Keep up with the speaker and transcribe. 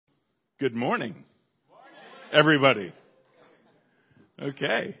Good morning, everybody.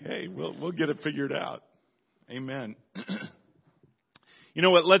 Okay, hey, we'll get it figured out. Amen. You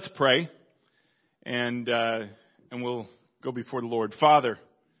know what? Let's pray, and we'll go before the Lord. Father,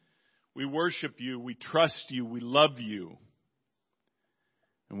 we worship you, we trust you, we love you,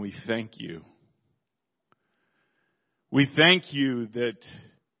 and we thank you. We thank you that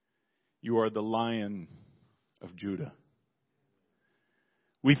you are the Lion of Judah.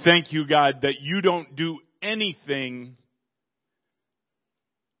 We thank you, God, that you don't do anything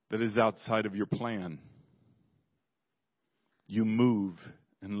that is outside of your plan. You move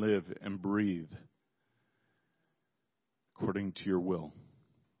and live and breathe according to your will.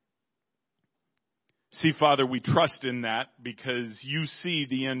 See, Father, we trust in that because you see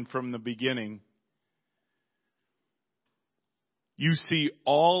the end from the beginning. You see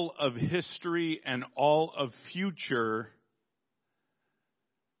all of history and all of future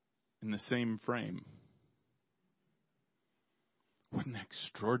in the same frame. What an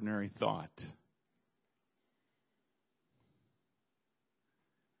extraordinary thought.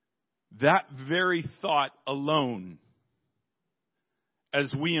 That very thought alone,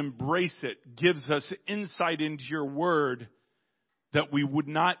 as we embrace it, gives us insight into your word that we would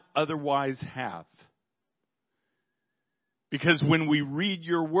not otherwise have. Because when we read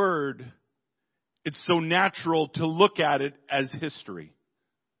your word, it's so natural to look at it as history.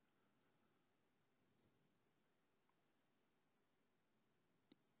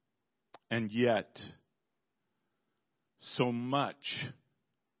 And yet, so much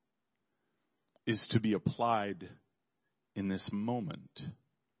is to be applied in this moment.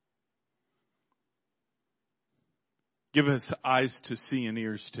 Give us eyes to see and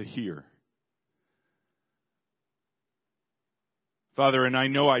ears to hear. Father, and I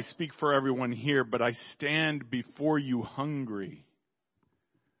know I speak for everyone here, but I stand before you hungry.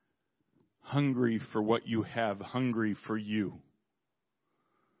 Hungry for what you have, hungry for you.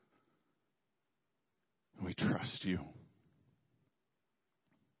 We trust you.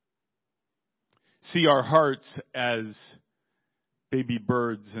 See our hearts as baby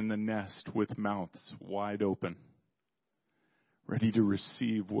birds in the nest with mouths wide open, ready to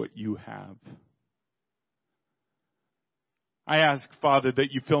receive what you have. I ask, Father,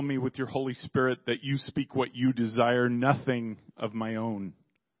 that you fill me with your Holy Spirit, that you speak what you desire, nothing of my own.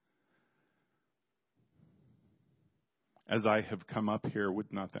 As I have come up here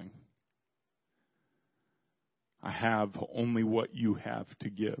with nothing. I have only what you have to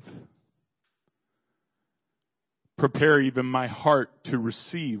give. Prepare even my heart to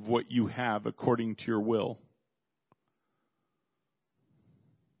receive what you have according to your will.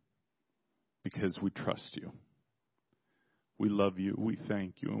 Because we trust you. We love you, we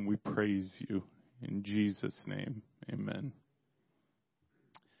thank you, and we praise you. In Jesus' name, amen.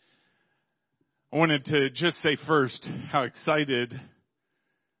 I wanted to just say first how excited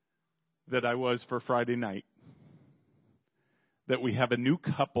that I was for Friday night. That we have a new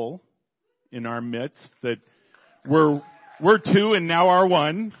couple in our midst, that we're two and now are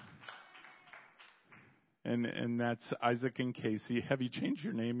one. And that's Isaac and Casey. Have you changed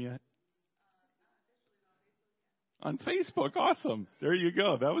your name yet? On Facebook. Awesome. There you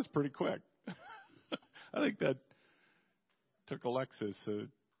go. That was pretty quick. I think that took Alexis a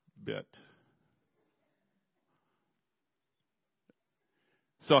bit.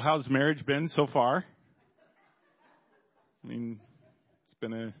 So how's marriage been so far? I mean, it's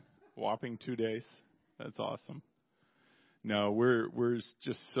been a whopping 2 days. That's awesome. No, we're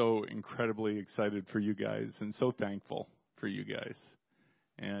just so incredibly excited for you guys and so thankful for you guys.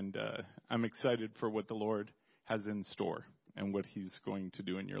 And I'm excited for what the Lord has in store and what he's going to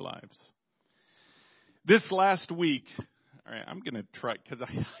do in your lives. This last week, all right, I'm going to try, because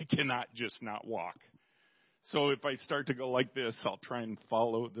I cannot just not walk. So if I start to go like this, I'll try and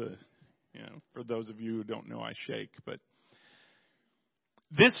follow for those of you who don't know, I shake, but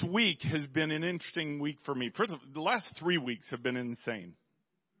this week has been an interesting week for me. The last 3 weeks have been insane.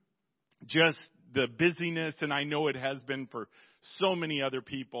 Just the busyness, and I know it has been for so many other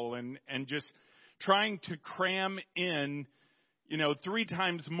people, and just trying to cram in, 3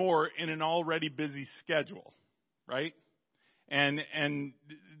 times more in an already busy schedule, right? And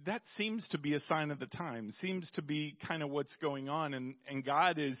that seems to be a sign of the time, seems to be kind of what's going on, and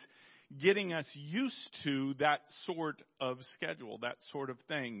God is getting us used to that sort of schedule, that sort of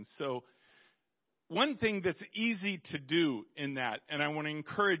thing. So one thing that's easy to do in that, and I want to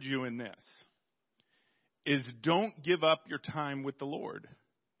encourage you in this, is don't give up your time with the Lord.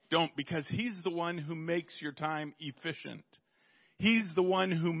 Don't, because he's the one who makes your time efficient. He's the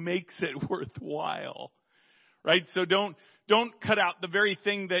one who makes it worthwhile, right? So don't cut out the very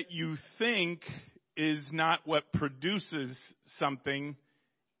thing that you think is not what produces something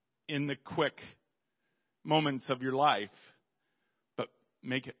in the quick moments of your life, but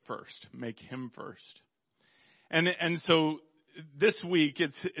make it first. Make him first. And so this week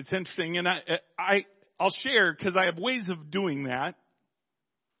it's interesting, and I'll share because I have ways of doing that.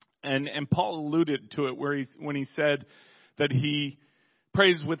 And Paul alluded to it when he said that he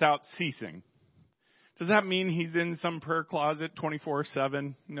prays without ceasing. Does that mean he's in some prayer closet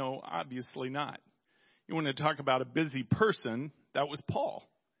 24/7? No, obviously not. You want to talk about a busy person? That was Paul.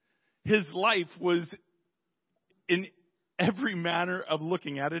 His life was, in every manner of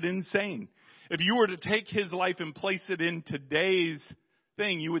looking at it, insane. If you were to take his life and place it in today's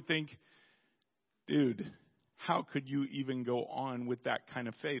thing, you would think, dude, how could you even go on with that kind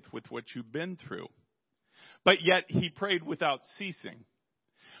of faith with what you've been through? But yet he prayed without ceasing.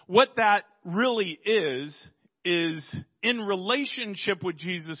 What that really is in relationship with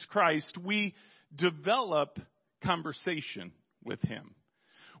Jesus Christ, we develop conversation with him.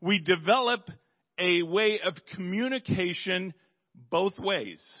 We develop a way of communication both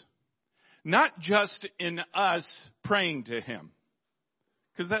ways. Not just in us praying to him.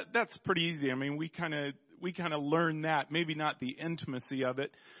 Because that's pretty easy. I mean, we kind of learn that, maybe not the intimacy of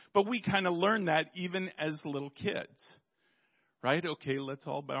it, but we kind of learn that even as little kids. Right? Okay, let's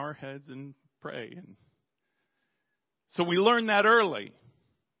all bow our heads and pray. And so we learn that early.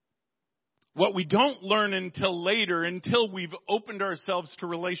 What we don't learn until later, until we've opened ourselves to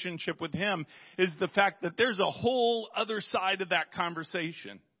relationship with him, is the fact that there's a whole other side of that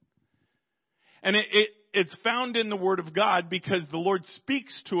conversation. And it's found in the Word of God because the Lord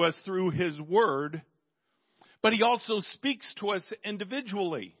speaks to us through his Word, but he also speaks to us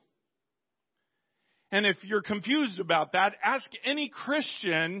individually. And if you're confused about that, ask any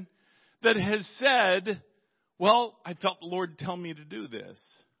Christian that has said, well, I felt the Lord tell me to do this.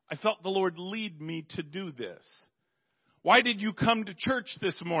 I felt the Lord lead me to do this. Why did you come to church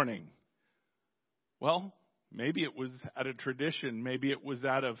this morning? Well, maybe it was out of tradition. Maybe it was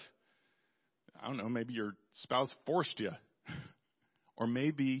out of, I don't know, maybe your spouse forced you. Or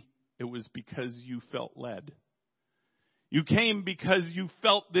maybe it was because you felt led. You came because you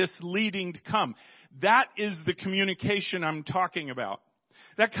felt this leading to come. That is the communication I'm talking about.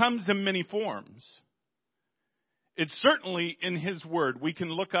 That comes in many forms. It's certainly in his word. We can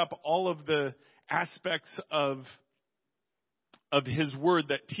look up all of the aspects of his word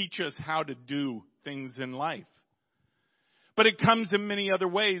that teach us how to do things in life. But it comes in many other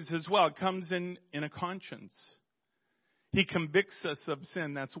ways as well. It comes in a conscience. He convicts us of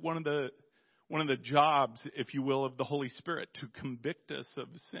sin. That's one of the jobs, if you will, of the Holy Spirit, to convict us of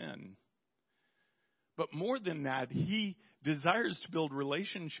sin. But more than that, he desires to build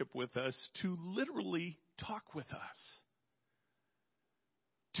relationship with us, to literally talk with us,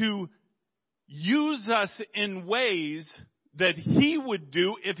 to use us in ways that he would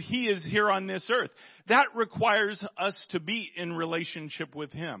do if he is here on this earth. That requires us to be in relationship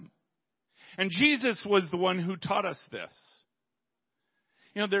with him. And Jesus was the one who taught us this.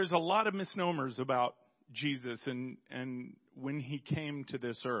 You know, there's a lot of misnomers about Jesus and when he came to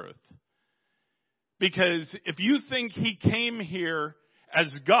this earth. Because if you think he came here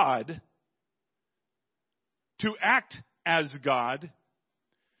as God, to act as God,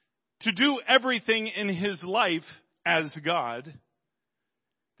 to do everything in his life as God,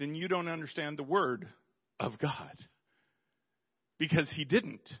 then you don't understand the Word of God. Because he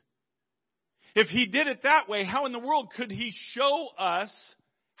didn't. If he did it that way, how in the world could he show us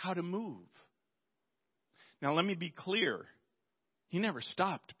how to move? Now let me be clear. He never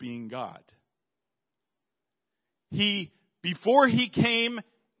stopped being God. Before he came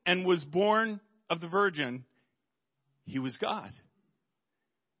and was born of the Virgin, he was God.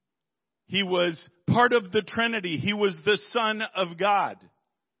 He was part of the Trinity. He was the Son of God.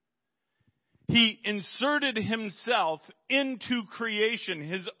 He inserted himself into creation,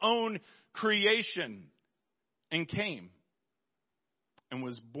 his own creation, and came and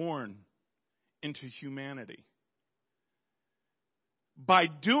was born into humanity. By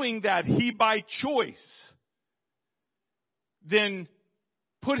doing that, he by choice then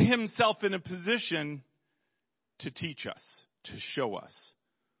put himself in a position to teach us, to show us.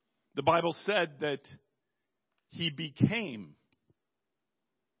 The Bible said that he became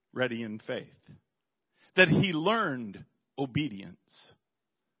ready in faith, that he learned obedience.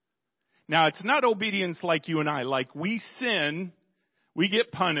 Now, it's not obedience like you and I. Like we sin, we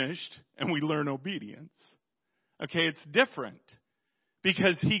get punished, and we learn obedience. Okay, it's different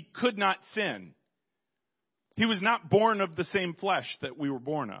because he could not sin. He was not born of the same flesh that we were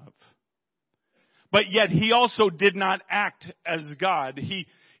born of. But yet he also did not act as God. He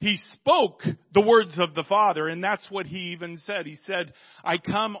spoke the words of the Father, and that's what he even said. He said, I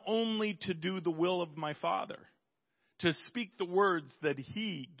come only to do the will of my Father, to speak the words that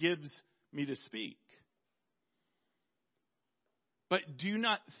he gives me to speak. But do you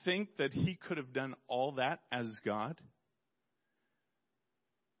not think that he could have done all that as God?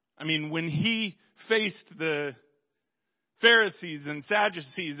 I mean, when he faced the Pharisees and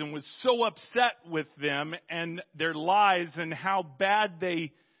Sadducees and was so upset with them and their lies and how bad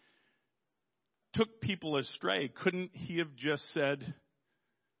they took people astray, couldn't he have just said,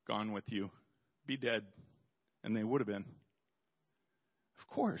 gone with you, be dead? And they would have been.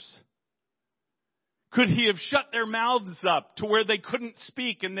 Of course. Could he have shut their mouths up to where they couldn't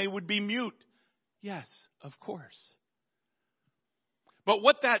speak and they would be mute? Yes, of course. But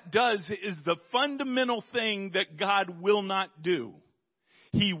what that does is the fundamental thing that God will not do.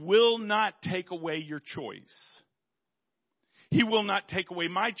 He will not take away your choice. He will not take away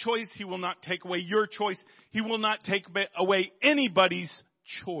my choice. He will not take away your choice. He will not take away anybody's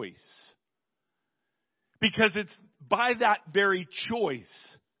choice. Because it's by that very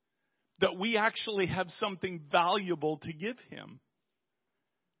choice that we actually have something valuable to give him.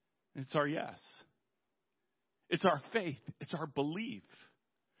 It's our yes. It's our faith. It's our belief.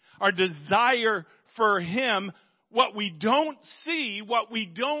 Our desire for him, what we don't see, what we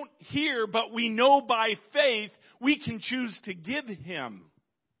don't hear, but we know by faith, we can choose to give him.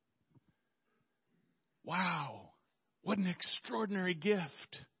 Wow, what an extraordinary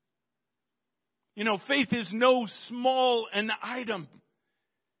gift. You know, faith is no small an item.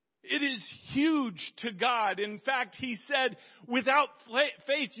 It is huge to God. In fact, he said, without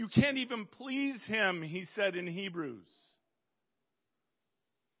faith, you can't even please him, he said in Hebrews.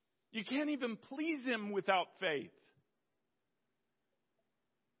 You can't even please him without faith.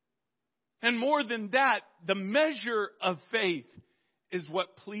 And more than that, the measure of faith is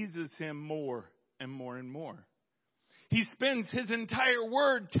what pleases him more and more and more. He spends his entire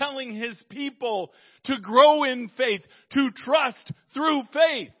word telling his people to grow in faith, to trust through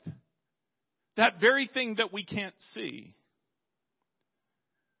faith. That very thing that we can't see.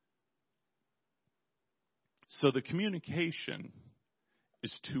 So the communication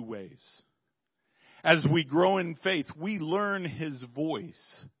is two ways. As we grow in faith, we learn his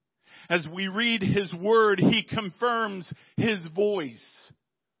voice. As we read his word, he confirms his voice.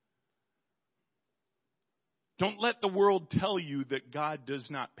 Don't let the world tell you that God does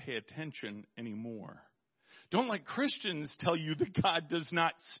not pay attention anymore. Don't let Christians tell you that God does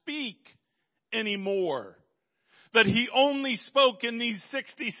not speak anymore. That he only spoke in these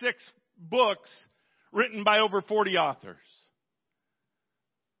 66 books written by over 40 authors.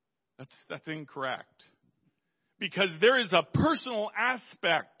 That's incorrect. Because there is a personal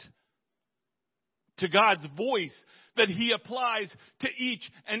aspect to God's voice that he applies to each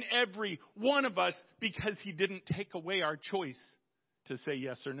and every one of us because he didn't take away our choice to say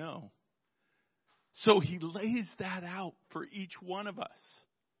yes or no. So he lays that out for each one of us.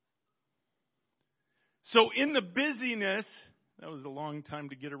 So in the busyness, that was a long time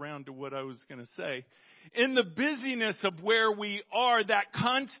to get around to what I was going to say. In the busyness of where we are, that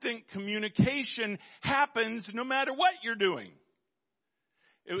constant communication happens no matter what you're doing.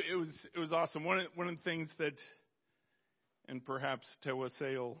 It was awesome. One of the things that, and perhaps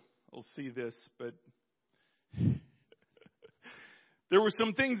Tewase will see this, but there were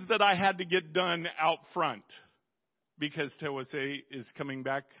some things that I had to get done out front because Tewase is coming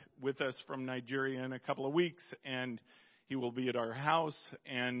back with us from Nigeria in a couple of weeks, and he will be at our house.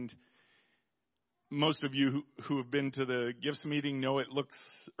 And most of you who have been to the gifts meeting know it looked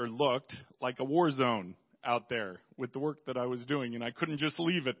like a war zone out there with the work that I was doing, and I couldn't just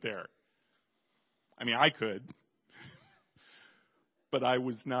leave it there. I mean, I could, but I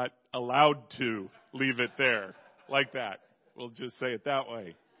was not allowed to leave it there like that. We'll just say it that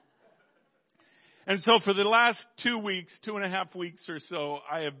way. And so for the last 2.5 weeks or so,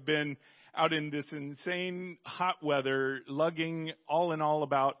 I have been out in this insane hot weather, lugging all in all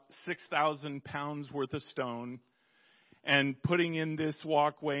about 6,000 pounds worth of stone, and putting in this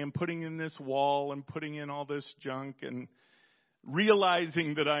walkway and putting in this wall and putting in all this junk and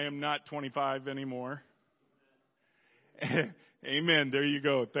realizing that I am not 25 anymore. Amen. There you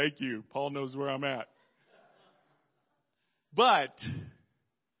go. Thank you. Paul knows where I'm at. But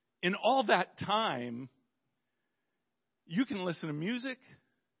in all that time, you can listen to music.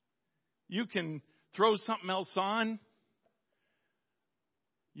 You can throw something else on.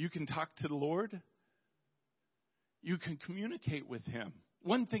 You can talk to the Lord. You can communicate with him.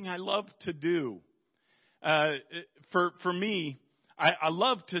 One thing I love to do, for me, I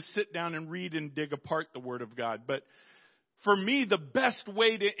love to sit down and read and dig apart the Word of God. But for me, the best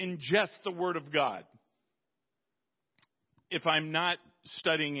way to ingest the Word of God, if I'm not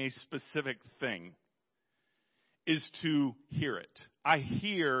studying a specific thing, is to hear it. I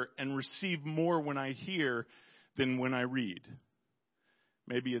hear and receive more when I hear than when I read.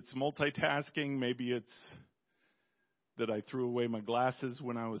 Maybe it's multitasking. Maybe it's that I threw away my glasses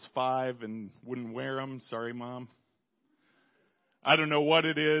when I was 5 and wouldn't wear them. Sorry, Mom. I don't know what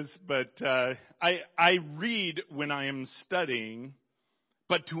it is, but I read when I am studying,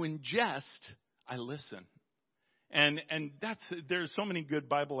 but to ingest, I listen. And there's so many good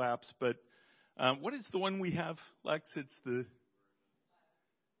Bible apps, but what is the one we have, Lex?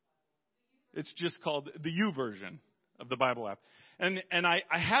 It's just called the U version of the Bible app. And I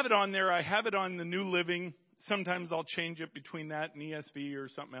have it on there. I have it on the New Living. Sometimes I'll change it between that and ESV or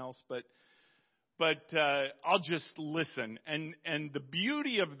something else, but I'll just listen. And the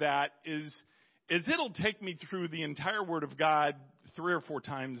beauty of that is it'll take me through the entire Word of God 3 or 4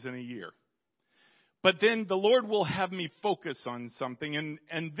 times in a year. But then the Lord will have me focus on something.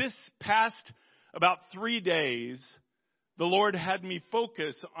 And this past about 3 days, the Lord had me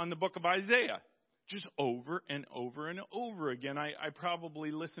focus on the book of Isaiah. Just over and over and over again. I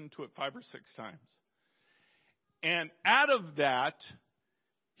probably listened to it 5 or 6 times. And out of that,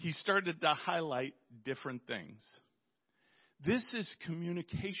 he started to highlight different things. This is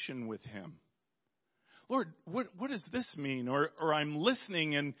communication with him. Lord, what does this mean? Or I'm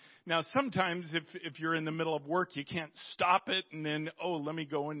listening, and now sometimes if you're in the middle of work, you can't stop it, and then, let me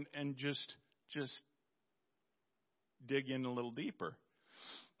go and just dig in a little deeper.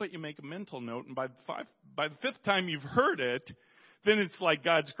 But you make a mental note, and by the 5th time you've heard it, then it's like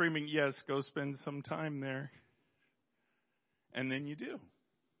God screaming, yes, go spend some time there. And then you do.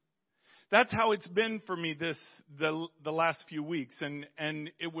 That's how it's been for me the last few weeks.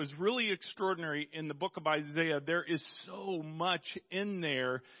 And it was really extraordinary in the book of Isaiah. There is so much in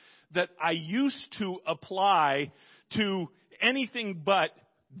there that I used to apply to anything but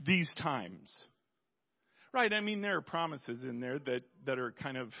these times. Right? I mean, there are promises in there that are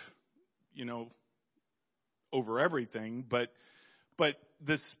kind of, over everything. But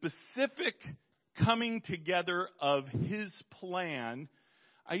the specific coming together of his plan,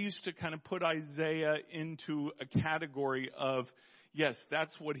 I used to kind of put Isaiah into a category of, yes,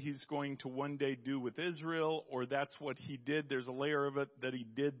 that's what he's going to one day do with Israel, or that's what he did. There's a layer of it that he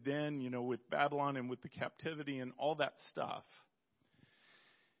did then, with Babylon and with the captivity and all that stuff.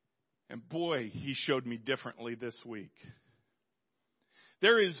 And boy, he showed me differently this week.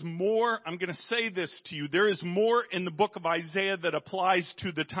 There is more, I'm going to say this to you, there is more in the book of Isaiah that applies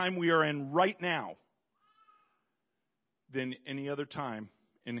to the time we are in right now than any other time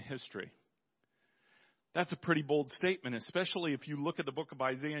in history. That's a pretty bold statement, especially if you look at the book of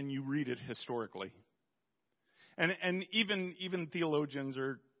Isaiah and you read it historically. And even theologians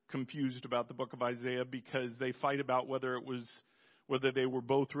are confused about the book of Isaiah because they fight about whether they were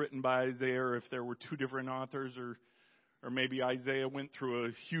both written by Isaiah or if there were 2 different authors, or maybe Isaiah went through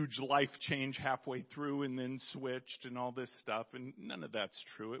a huge life change halfway through and then switched and all this stuff. And none of that's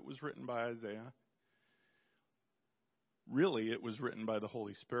true. It was written by Isaiah. Really, it was written by the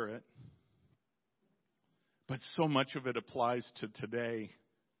Holy Spirit. But so much of it applies to today.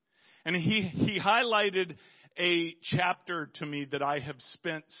 And he highlighted a chapter to me that I have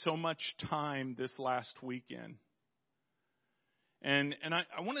spent so much time this last weekend. And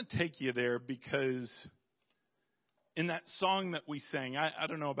I want to take you there because in that song that we sang, I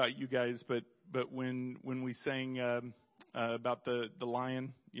don't know about you guys, but when we sang about the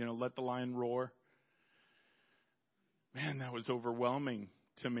lion, let the lion roar, man, that was overwhelming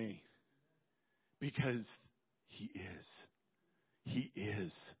to me because he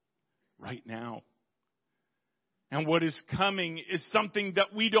is right now. And what is coming is something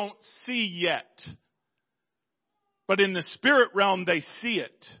that we don't see yet. But in the spirit realm, they see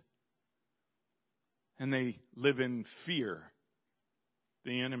it. And they live in fear.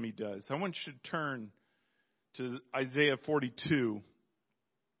 The enemy does. I want you to turn to Isaiah 42.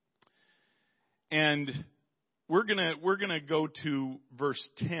 And we're gonna go to verse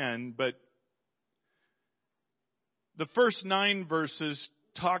 10, but the first 9 verses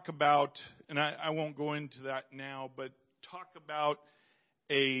talk about, and I won't go into that now, but talk about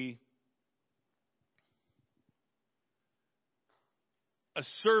a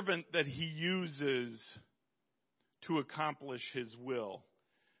servant that he uses to accomplish his will.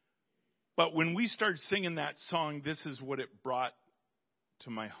 But when we start singing that song, this is what it brought to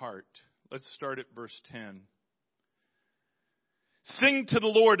my heart. Let's start at verse 10. Sing to the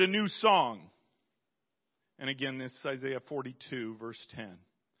Lord a new song And again, this is Isaiah 42, verse 10.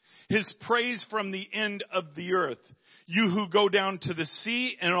 His praise from the end of the earth. You who go down to the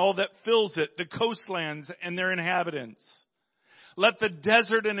sea and all that fills it, the coastlands and their inhabitants. Let the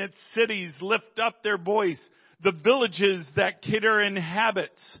desert and its cities lift up their voice, the villages that Kedar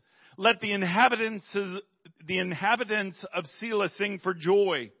inhabits. Let the inhabitants of Selah sing for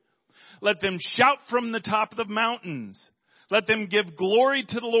joy. Let them shout from the top of the mountains. Let them give glory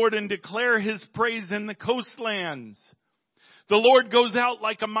to the Lord and declare His praise in the coastlands. The Lord goes out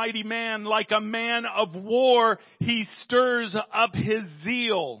like a mighty man, like a man of war. He stirs up His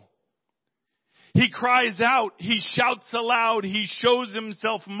zeal. He cries out, He shouts aloud, He shows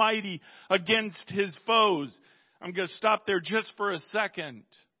Himself mighty against His foes. I'm going to stop there just for a second.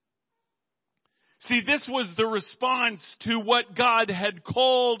 See, this was the response to what God had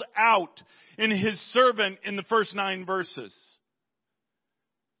called out in His servant in the first 9 verses.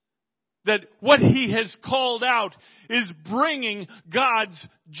 That what He has called out is bringing God's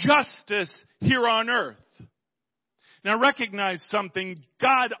justice here on earth. Now recognize something.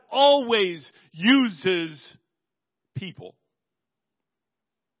 God always uses people.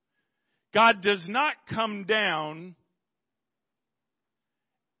 God does not come down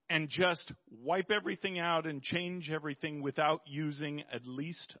and just wipe everything out and change everything without using at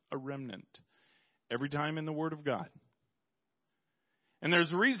least a remnant every time in the Word of God. And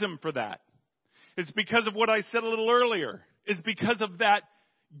there's a reason for that. It's because of what I said a little earlier. It's because of that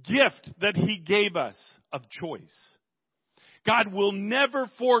gift that He gave us of choice. God will never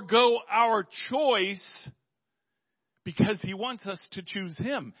forego our choice because He wants us to choose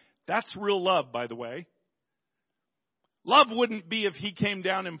Him. That's real love, by the way. Love wouldn't be if He came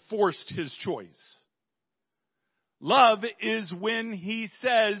down and forced His choice. Love is when He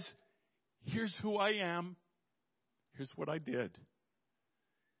says, here's who I am. Here's what I did.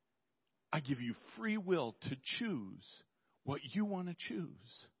 I give you free will to choose what you want to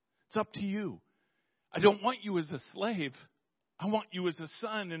choose. It's up to you. I don't want you as a slave. I want you as a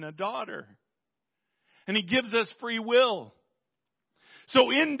son and a daughter. And He gives us free will.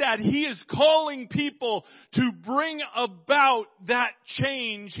 So in that, He is calling people to bring about that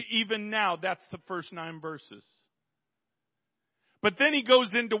change even now. That's the first 9 verses. But then He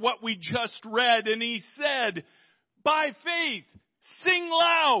goes into what we just read, and He said, by faith, sing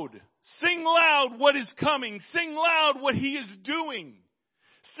loud. Sing loud what is coming. Sing loud what He is doing.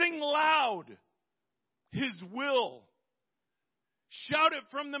 Sing loud His will. Shout it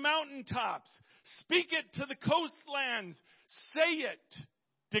from the mountaintops. Speak it to the coastlands. Say it.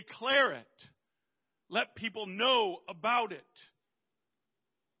 Declare it. Let people know about it.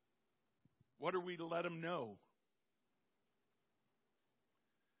 What are we to let them know?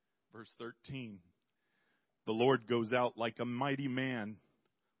 Verse 13. The Lord goes out like a mighty man.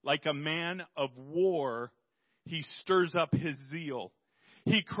 Like a man of war, He stirs up His zeal.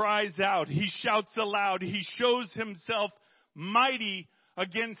 He cries out. He shouts aloud. He shows Himself mighty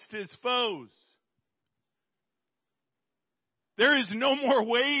against His foes. There is no more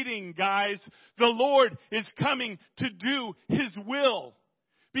waiting, guys. The Lord is coming to do His will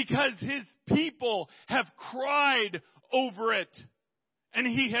because His people have cried over it and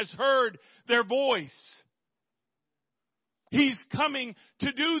He has heard their voice. He's coming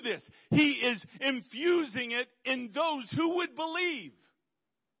to do this. He is infusing it in those who would believe.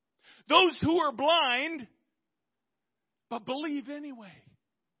 Those who are blind, but believe anyway.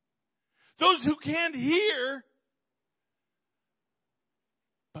 Those who can't hear,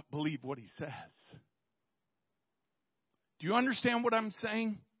 but believe what He says. Do you understand what I'm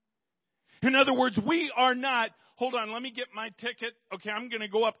saying? In other words, we are not, hold on, let me get my ticket. Okay, I'm going to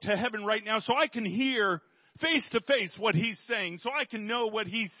go up to heaven right now so I can hear face to face what He's saying, so I can know what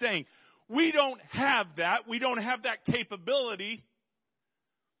He's saying. We don't have that. We don't have that capability.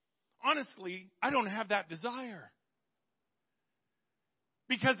 Honestly, I don't have that desire.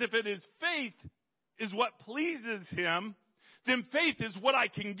 Because if it is faith is what pleases Him, then faith is what I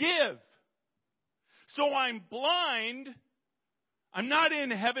can give. So I'm blind. I'm not in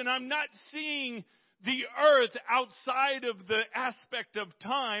heaven. I'm not seeing the earth outside of the aspect of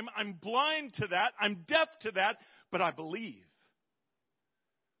time. I'm blind to that. I'm deaf to that. But I believe.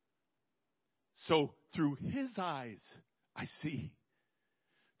 So through His eyes, I see.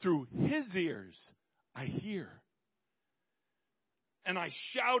 Through His ears, I hear. And I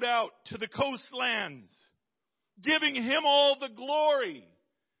shout out to the coastlands, giving Him all the glory,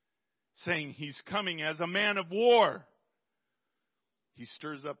 saying He's coming as a man of war. He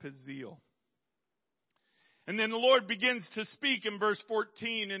stirs up His zeal. And then the Lord begins to speak in verse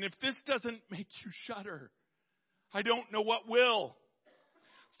 14. And if this doesn't make you shudder, I don't know what will.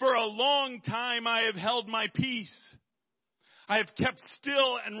 For a long time I have held my peace. I have kept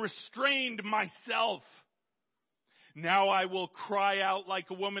still and restrained myself. Now I will cry out like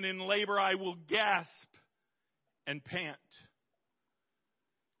a woman in labor. I will gasp and pant.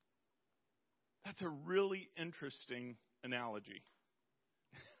 That's a really interesting analogy.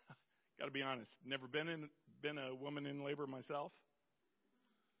 Got to be honest, never been a woman in labor myself.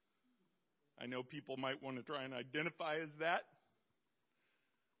 I know people might want to try and identify as that.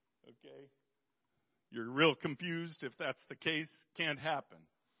 Okay. You're real confused if that's the case. Can't happen.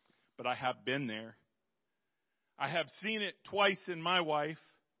 But I have been there. I have seen it twice in my wife.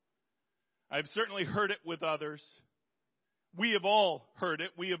 I've certainly heard it with others. We have all heard it.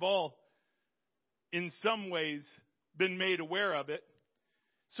 We have all, in some ways, been made aware of it.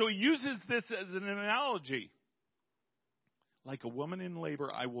 So he uses this as an analogy. Like a woman in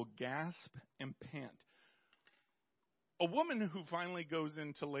labor, I will gasp and pant. A woman who finally goes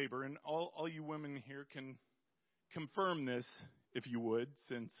into labor, and all you women here can confirm this, if you would,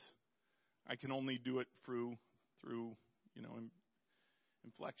 since I can only do it through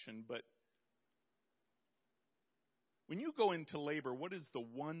inflection. But when you go into labor, what is the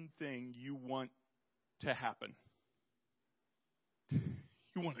one thing you want to happen?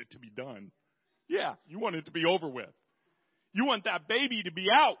 You want it to be done. Yeah, you want it to be over with. You want that baby to be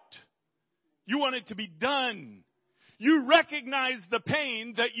out. You want it to be done. You recognize the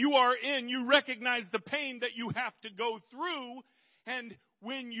pain that you are in. You recognize the pain that you have to go through. And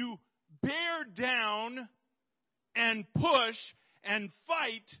when you bear down and push and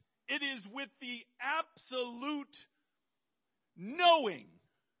fight, it is with the absolute knowing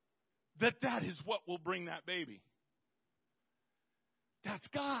that that is what will bring that baby. That's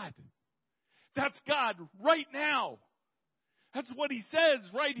God. That's God right now. That's what he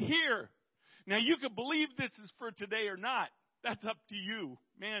says right here. Now, you could believe this is for today or not. That's up to you.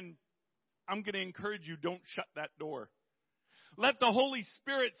 Man, I'm going to encourage you, don't shut that door. Let the Holy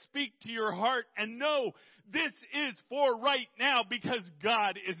Spirit speak to your heart and know this is for right now, because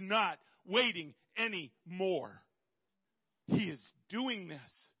God is not waiting anymore. He is doing this.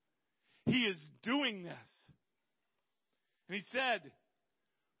 He is doing this. And he said,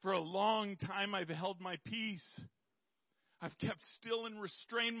 for a long time I've held my peace. I've kept still and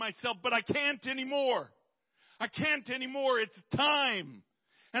restrained myself, but I can't anymore. I can't anymore. It's time.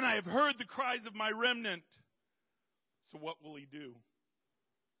 And I have heard the cries of my remnant. So what will he do?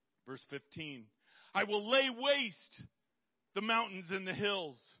 Verse 15. I will lay waste the mountains and the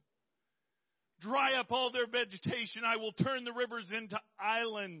hills. Dry up all their vegetation. I will turn the rivers into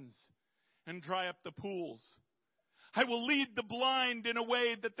islands and dry up the pools. I will lead the blind in a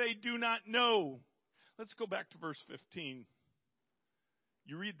way that they do not know. Let's go back to verse 15.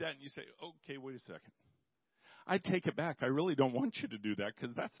 You read that and you say, okay, wait a second. I take it back. I really don't want you to do that,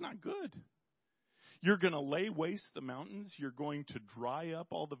 because that's not good. You're going to lay waste the mountains. You're going to dry up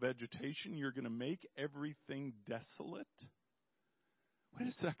all the vegetation. You're going to make everything desolate. Wait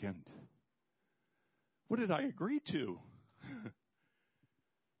a second. What did I agree to?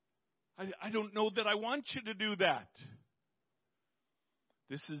 I don't know that I want you to do that.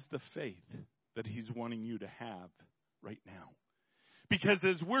 This is the faith that he's wanting you to have right now. Because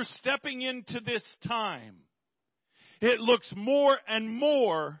as we're stepping into this time, it looks more and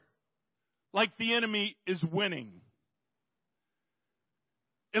more like the enemy is winning.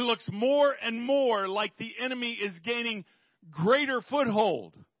 It looks more and more like the enemy is gaining greater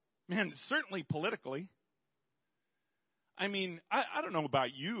foothold. Man, certainly politically. I mean, I don't know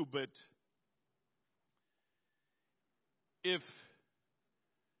about you, but if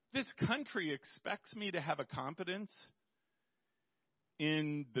this country expects me to have a confidence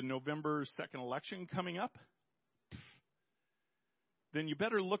in the November 2nd election coming up, then you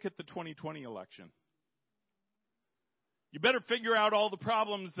better look at the 2020 election. You better figure out all the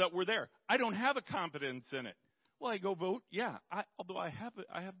problems that were there. I don't have a confidence in it. Well, I go vote? Yeah. Although I have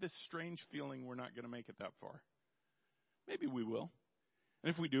this strange feeling we're not going to make it that far. Maybe we will.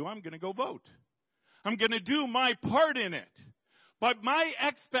 And if we do, I'm going to go vote. I'm going to do my part in it. But my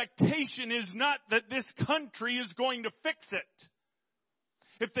expectation is not that this country is going to fix it.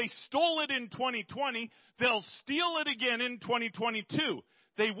 If they stole it in 2020, they'll steal it again in 2022.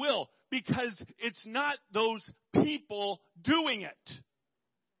 They will, because it's not those people doing it.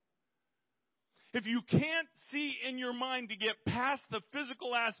 If you can't see in your mind to get past the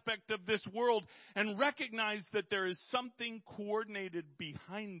physical aspect of this world and recognize that there is something coordinated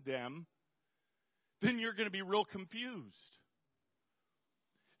behind them, then you're going to be real confused.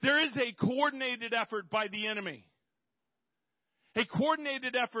 There is a coordinated effort by the enemy. A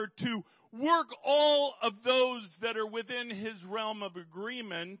coordinated effort to work all of those that are within his realm of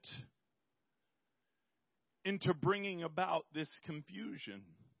agreement into bringing about this confusion,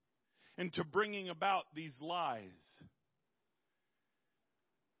 into bringing about these lies.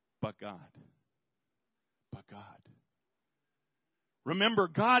 But God. But God. Remember,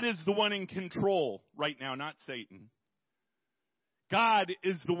 God is the one in control right now, not Satan. God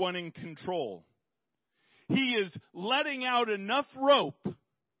is the one in control. He is letting out enough rope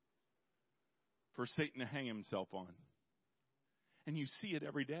for Satan to hang himself on. And you see it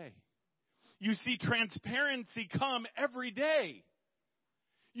every day. You see transparency come every day.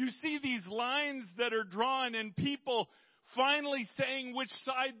 You see these lines that are drawn and people finally saying which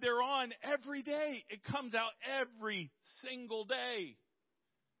side they're on every day. It comes out every single day.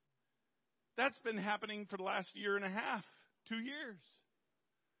 That's been happening for the last year and a half, 2 years.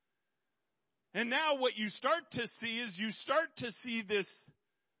 And now what you start to see is you start to see this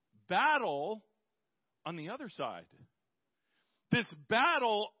battle on the other side. This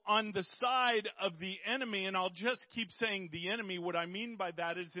battle on the side of the enemy, and I'll just keep saying the enemy. What I mean by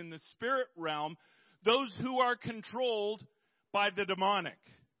that is in the spirit realm, those who are controlled by the demonic.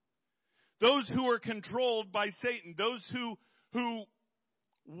 Those who are controlled by Satan. Those who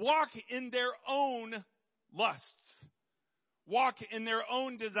walk in their own lusts. Walk in their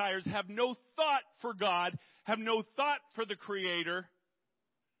own desires. Have no thought for God. Have no thought for the Creator.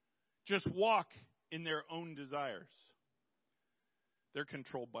 Just walk in their own desires. They're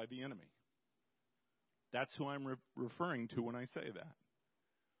controlled by the enemy. That's who I'm referring to when I say that.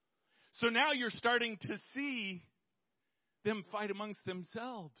 So now you're starting to see them fight amongst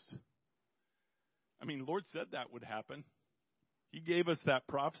themselves. I mean, the Lord said that would happen. He gave us that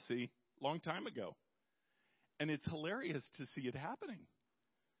prophecy a long time ago. And it's hilarious to see it happening.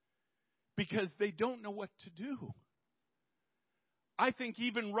 Because they don't know what to do. I think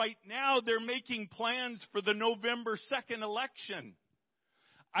even right now they're making plans for the November 2nd election.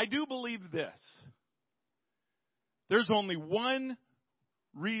 I do believe this. There's only one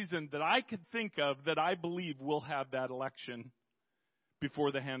reason that I could think of that I believe we'll have that election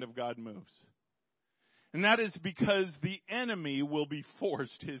before the hand of God moves. And that is because the enemy will be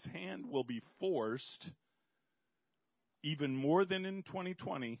forced, his hand will be forced, even more than in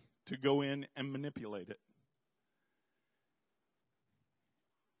 2020, to go in and manipulate it.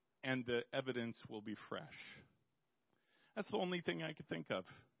 And the evidence will be fresh. That's the only thing I could think of.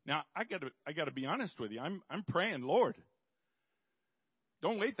 Now, I got to be honest with you. I'm praying, Lord,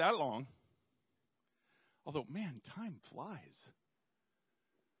 don't wait that long. Although, man, time flies.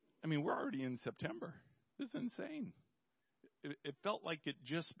 I mean, we're already in September. This is insane. It felt like it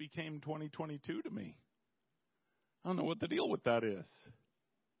just became 2022 to me. I don't know what the deal with that is.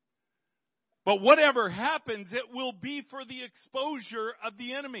 But whatever happens, it will be for the exposure of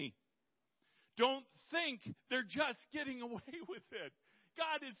the enemy. Don't think they're just getting away with it.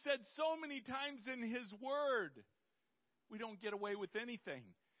 God has said so many times in His Word, we don't get away with anything.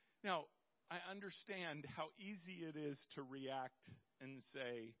 Now, I understand how easy it is to react and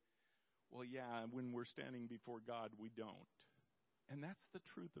say, well, yeah, when we're standing before God, we don't. And that's the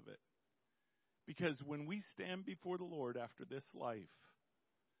truth of it. Because when we stand before the Lord after this life,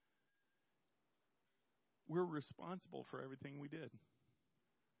 we're responsible for everything we did.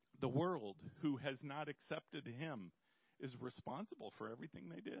 The world, who has not accepted Him, is responsible for everything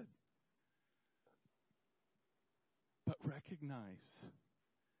they did. But recognize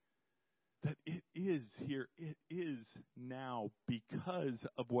that it is here, it is now, because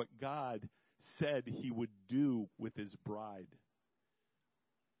of what God said He would do with His bride.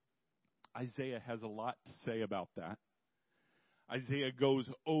 Isaiah has a lot to say about that. Isaiah goes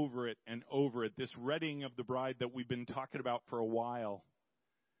over it and over it. This readying of the bride that we've been talking about for a while.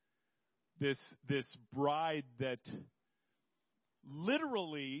 This bride that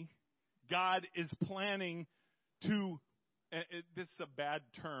literally God is planning to, this is a bad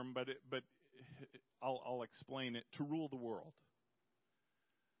term, but I'll explain it, to rule the world.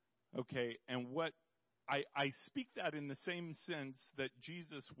 Okay, and what I speak that in the same sense that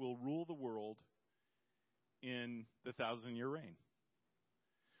Jesus will rule the world in the 1,000-year reign.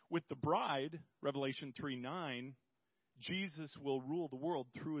 With the bride, Revelation 3:9, Jesus will rule the world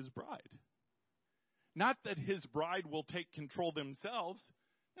through His bride. Not that His bride will take control themselves.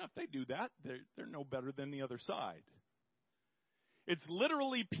 Now, if they do that, they're no better than the other side. It's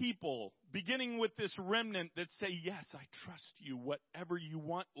literally people, beginning with this remnant, that say, yes, I trust you, whatever you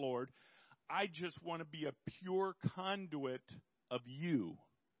want, Lord. I just want to be a pure conduit of you.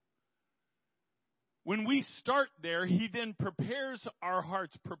 When we start there, He then prepares our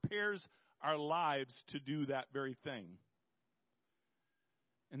hearts, prepares our lives to do that very thing.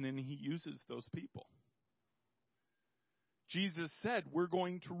 And then he uses those people. Jesus said, we're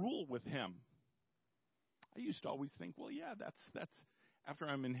going to rule with him. I used to always think, well, yeah, that's after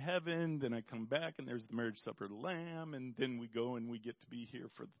I'm in heaven, then I come back and there's the marriage supper of the Lamb, and then we go and we get to be here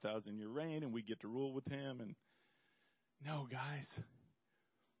for the 1,000-year reign, and we get to rule with him. And no, guys,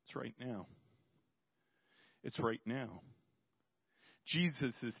 it's right now. It's right now.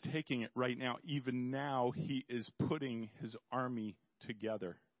 Jesus is taking it right now. Even now, he is putting his army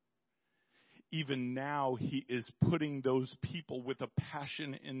together. Even now, he is putting those people with a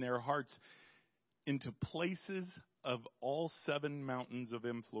passion in their hearts into places of all 7 mountains of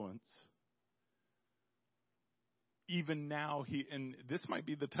influence. Even now, and this might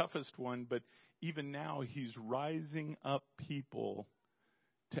be the toughest one, but even now, he's rising up people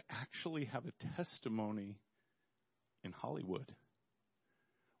to actually have a testimony in Hollywood.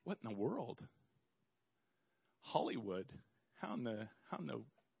 What in the world? Hollywood? How in the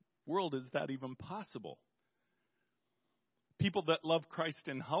world is that even possible? People that love Christ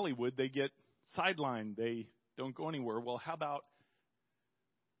in Hollywood, they get sidelined. They don't go anywhere. Well, how about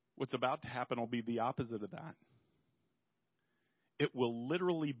what's about to happen will be the opposite of that. It will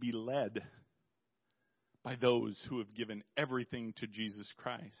literally be led by those who have given everything to Jesus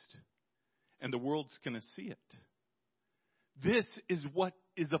Christ. And the world's going to see it. This is what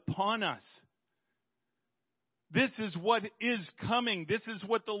is upon us. This is what is coming. This is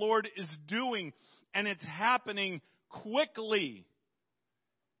what the Lord is doing. And it's happening quickly.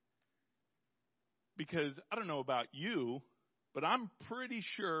 Because I don't know about you, but I'm pretty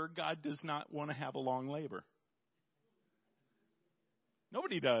sure God does not want to have a long labor.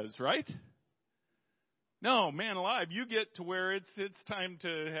 Nobody does, right? No, man alive, you get to where it's time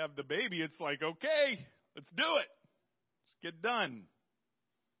to have the baby. It's like, okay, let's do it. Let's get done.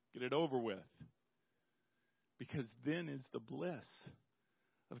 Get it over with. Because then is the bliss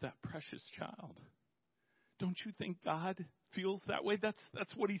of that precious child. Don't you think God feels that way?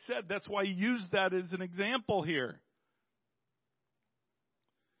 That's what he said. That's why he used that as an example here.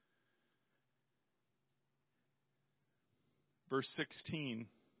 Verse 16,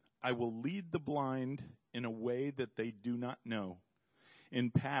 I will lead the blind in a way that they do not know,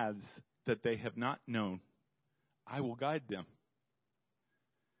 in paths that they have not known. I will guide them.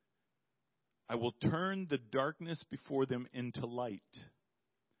 I will turn the darkness before them into light,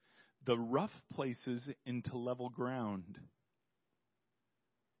 the rough places into level ground.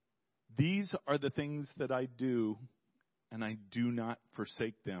 These are the things that I do, and I do not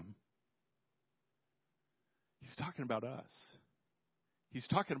forsake them. He's talking about us. He's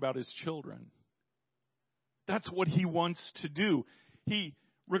talking about his children. That's what he wants to do. He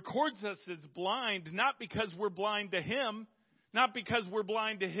records us as blind, not because we're blind to him, not because we're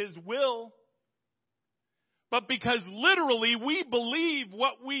blind to his will, but because literally we believe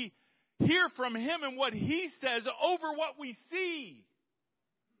what we hear from him and what he says over what we see.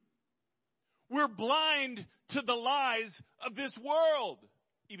 We're blind to the lies of this world,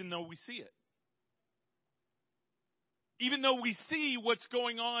 even though we see it. Even though we see what's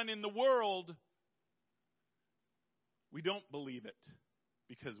going on in the world, we don't believe it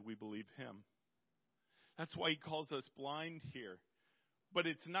because we believe him. That's why he calls us blind here. But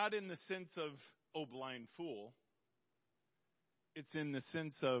it's not in the sense of, oh, blind fool. It's in the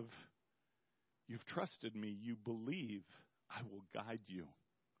sense of, you've trusted me, you believe, I will guide you.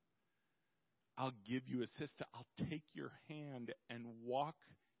 I'll give you assistance. I'll take your hand and walk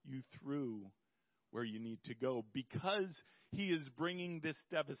you through where you need to go. Because he is bringing this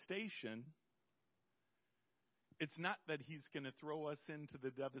devastation, it's not that he's going to throw us into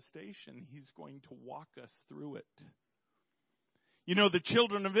the devastation. He's going to walk us through it. You know, the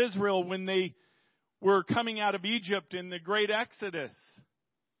children of Israel, when they were coming out of Egypt in the great Exodus,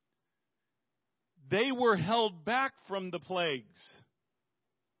 they were held back from the plagues.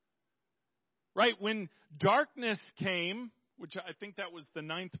 Right? When darkness came, which I think that was the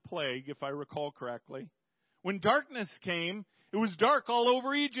 9th plague, if I recall correctly. When darkness came, it was dark all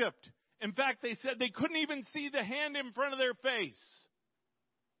over Egypt. In fact, they said they couldn't even see the hand in front of their face.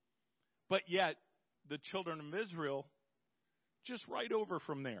 But yet, the children of Israel, just right over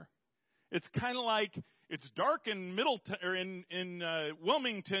from there. It's kind of like it's dark in Middleton or in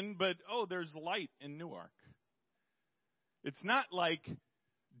Wilmington, but there's light in Newark. It's not like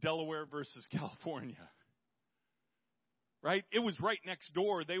Delaware versus California. Right? It was right next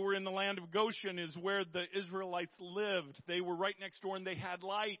door. They were in the land of Goshen, is where the Israelites lived. They were right next door and they had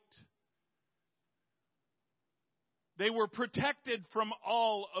light. They were protected from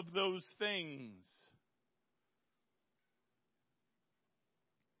all of those things.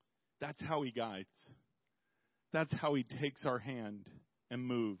 That's how he guides. That's how he takes our hand and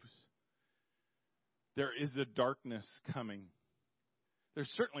moves. There is a darkness coming.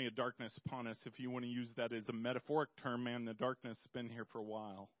 There's certainly a darkness upon us. If you want to use that as a metaphoric term, man, the darkness has been here for a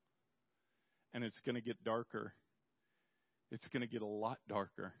while. And it's going to get darker. It's going to get a lot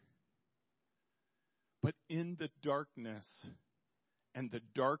darker. But in the darkness, and the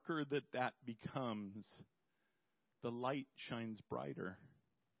darker that becomes, the light shines brighter.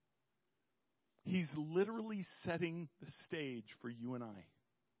 He's literally setting the stage for you and I.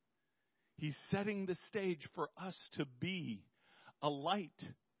 He's setting the stage for us to be a light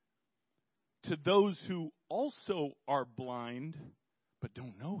to those who also are blind but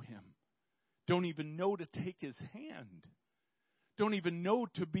don't know him. Don't even know to take his hand. Don't even know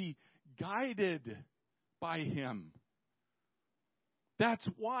to be guided by him. That's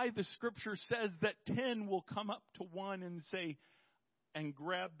why the scripture says that 10 will come up to one and say, and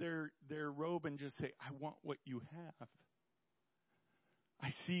grab their robe and just say, I want what you have.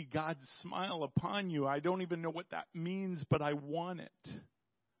 I see God's smile upon you. I don't even know what that means, but I want it.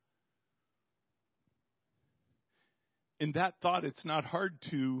 In that thought, it's not hard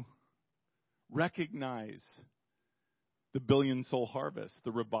to recognize the billion-soul harvest,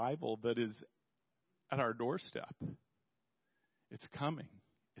 the revival that is at our doorstep. It's coming.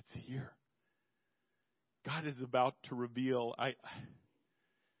 It's here. God is about to reveal.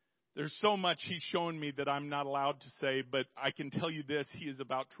 There's so much he's shown me that I'm not allowed to say, but I can tell you this. He is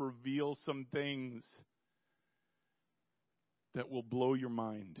about to reveal some things that will blow your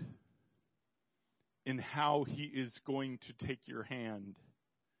mind in how he is going to take your hand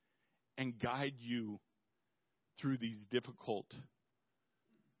and guide you through these difficult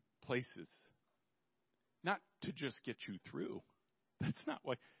places. Not to just get you through. That's not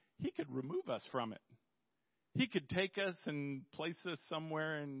why. He could remove us from it. He could take us and place us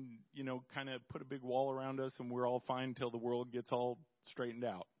somewhere and, kind of put a big wall around us and we're all fine till the world gets all straightened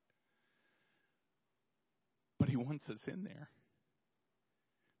out. But he wants us in there.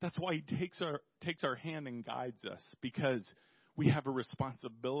 That's why he takes our hand and guides us, because we have a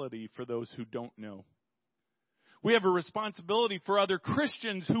responsibility for those who don't know. We have a responsibility for other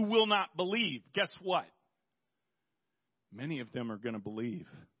Christians who will not believe. Guess what? Many of them are going to believe.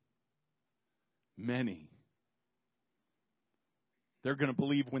 Many. They're going to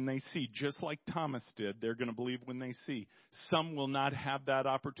believe when they see, just like Thomas did. They're going to believe when they see. Some will not have that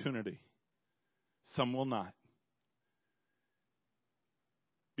opportunity. Some will not.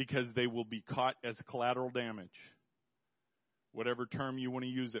 Because they will be caught as collateral damage. Whatever term you want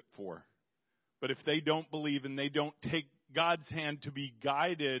to use it for. But if they don't believe and they don't take God's hand to be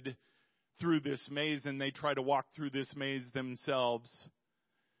guided through this maze and they try to walk through this maze themselves,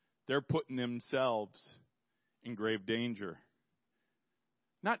 they're putting themselves in grave danger.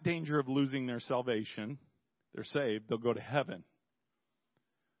 Not danger of losing their salvation. They're saved. They'll go to heaven.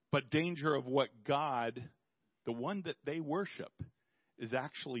 But danger of what God, the one that they worship, is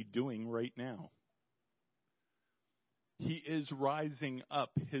actually doing right now. He is rising up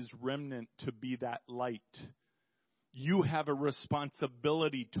his remnant to be that light. You have a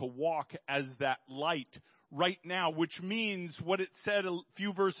responsibility to walk as that light right now, which means what it said a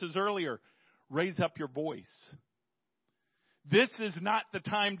few verses earlier. Raise up your voice. This is not the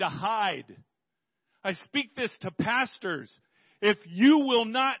time to hide. I speak this to pastors. If you will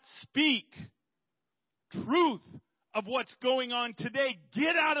not speak truth of what's going on today,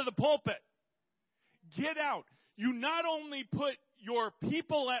 get out of the pulpit. Get out. You not only put your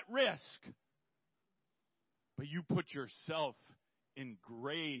people at risk, but you put yourself in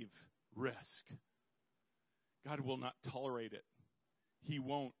grave risk. God will not tolerate it. He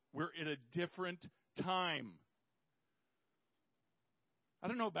won't. We're in a different time. I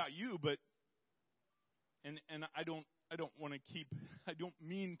don't know about you, but and I don't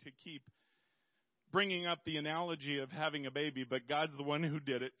mean to keep bringing up the analogy of having a baby, but God's the one who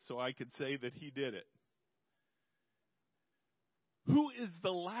did it, so I could say that he did it. Who is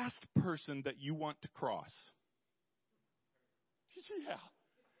the last person that you want to cross?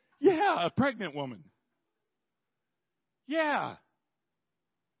 Yeah, a pregnant woman. Yeah.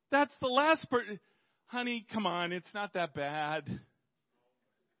 That's the last person. Honey, come on, it's not that bad.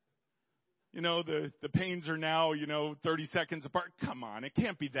 The pains are now, 30 seconds apart. Come on, it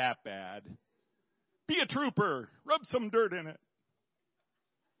can't be that bad. Be a trooper. Rub some dirt in it.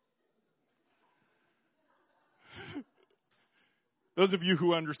 Those of you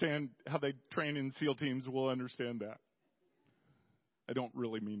who understand how they train in SEAL teams will understand that. I don't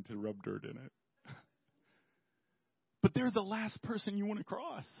really mean to rub dirt in it. But they're the last person you want to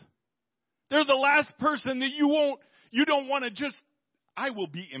cross. They're the last person that you don't want to just, I will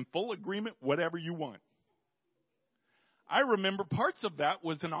be in full agreement, whatever you want. I remember parts of that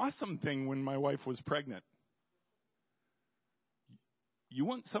was an awesome thing when my wife was pregnant. You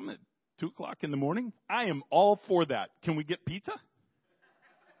want some at 2 o'clock in the morning? I am all for that. Can we get pizza?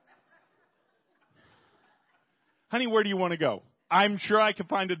 Honey, where do you want to go? I'm sure I can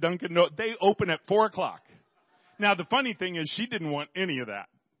find a Dunkin' Donuts. They open at 4 o'clock. Now, the funny thing is she didn't want any of that.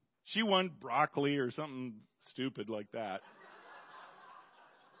 She wanted broccoli or something stupid like that.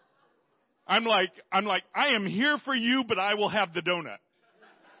 I'm like, I am here for you, but I will have the donut.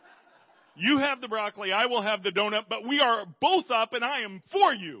 You have the broccoli, I will have the donut, but we are both up and I am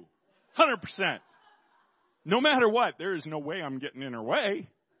for you. 100%. No matter what, there is no way I'm getting in her way.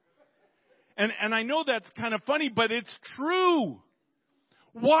 And I know that's kind of funny, but it's true.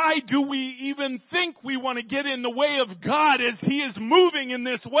 Why do we even think we want to get in the way of God as He is moving in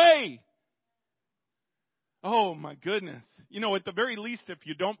this way? Oh, my goodness. You know, at the very least, if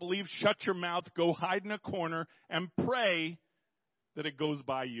you don't believe, shut your mouth, go hide in a corner, and pray that it goes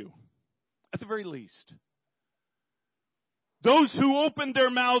by you. At the very least. Those who open their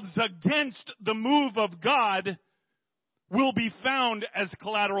mouths against the move of God will be found as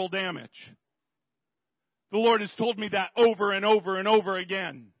collateral damage. The Lord has told me that over and over and over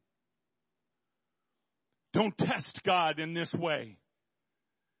again. Don't test God in this way.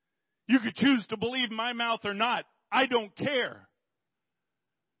 You could choose to believe my mouth or not. I don't care.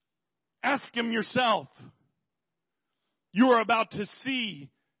 Ask Him yourself. You are about to see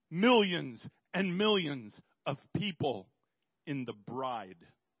millions and millions of people in the bride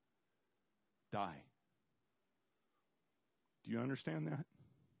die. Do you understand that?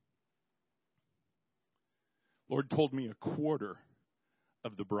 Lord told me a quarter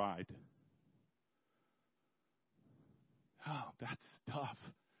of the bride. Oh, that's tough.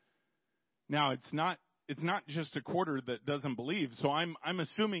 Now, it's not just a quarter that doesn't believe. So I'm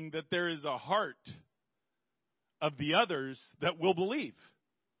assuming that there is a heart of the others that will believe.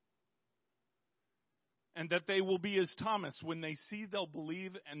 And that they will be as Thomas. When they see, they'll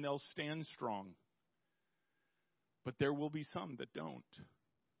believe and they'll stand strong. But there will be some that don't.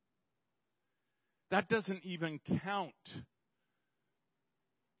 That doesn't even count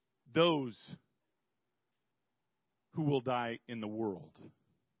those who will die in the world.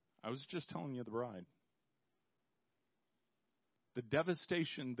 I was just telling you the bride. The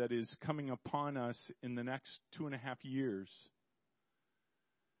devastation that is coming upon us in the next 2.5 years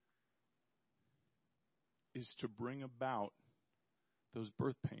is to bring about those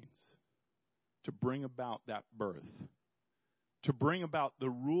birth pains, to bring about that birth, to bring about the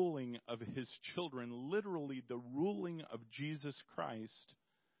ruling of His children, literally the ruling of Jesus Christ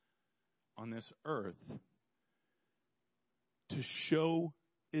on this earth, to show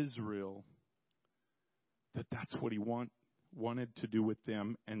Israel that that's what He wanted to do with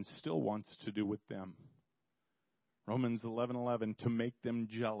them and still wants to do with them. Romans 11:11, to make them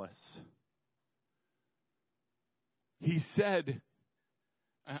jealous. He said,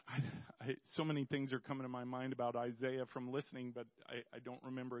 so many things are coming to my mind about Isaiah from listening, but I don't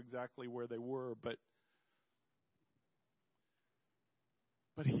remember exactly where they were. But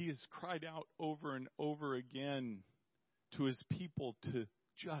He has cried out over and over again to His people to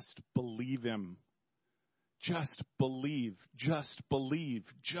just believe Him. Just believe, just believe,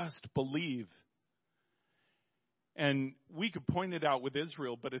 just believe. And we could point it out with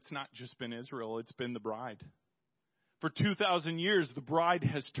Israel, but it's not just been Israel, it's been the bride. For 2,000 years, the bride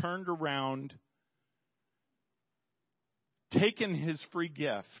has turned around, taken His free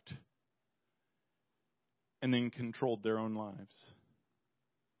gift, and then controlled their own lives.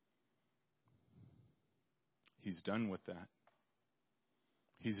 He's done with that.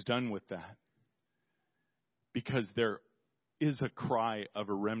 He's done with that. Because there is a cry of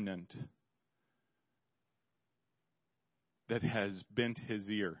a remnant that has bent His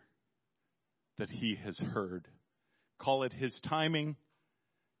ear, that He has heard. Call it His timing,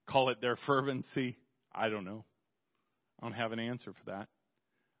 call it their fervency. I don't know. I don't have an answer for that.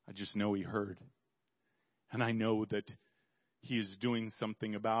 I just know He heard. And I know that He is doing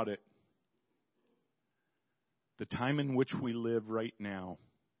something about it. The time in which we live right now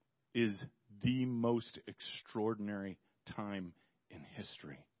is the most extraordinary time in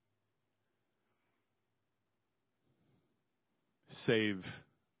history. Save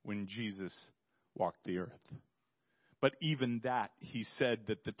when Jesus walked the earth. But even that, He said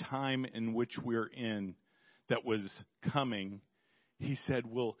that the time in which we're in that was coming, He said,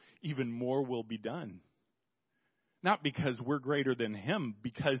 even more will be done. Not because we're greater than Him,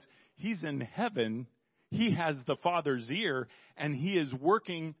 because He's in heaven. He has the Father's ear, and He is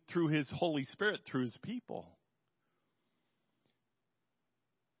working through His Holy Spirit, through His people.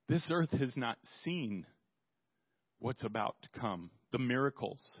 This earth has not seen what's about to come, the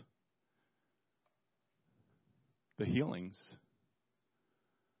miracles, the healings,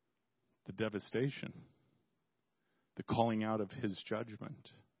 the devastation, the calling out of his judgment.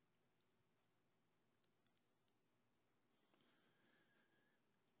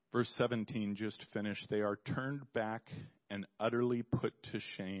 Verse 17, just finished. They are turned back and utterly put to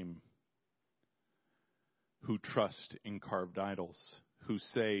shame who trust in carved idols, who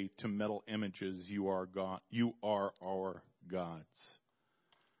say to metal images, you are God, you are our gods.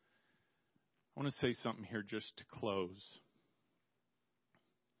 I want to say something here just to close.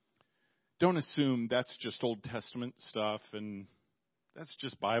 Don't assume that's just Old Testament stuff and that's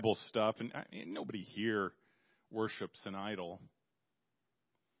just Bible stuff. And nobody here worships an idol.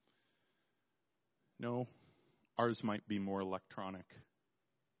 No, ours might be more electronic.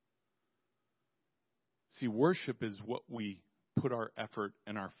 See, worship is what we put our effort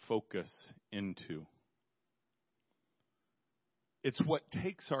and our focus into. It's what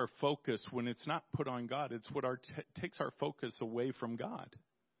takes our focus when it's not put on God. It's what takes our focus away from God.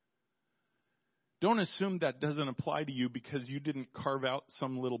 Don't assume that doesn't apply to you because you didn't carve out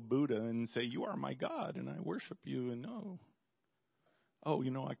some little Buddha and say, you are my God and I worship you. And no. Oh,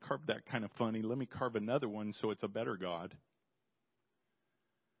 I carved that kind of funny. Let me carve another one so it's a better God.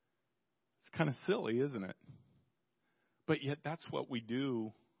 It's kind of silly, isn't it? But yet that's what we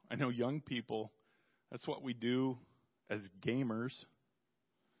do. I know young people, that's what we do as gamers.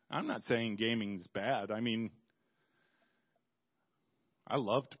 I'm not saying gaming's bad. I mean, I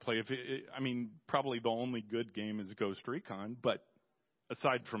love to play. Probably the only good game is Ghost Recon. But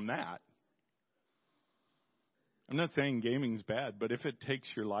aside from that, I'm not saying gaming's bad. But if it takes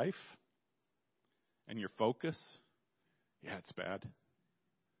your life and your focus, yeah, it's bad.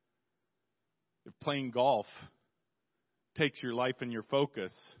 If playing golf takes your life and your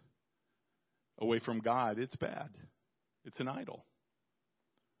focus away from God, it's bad. It's an idol.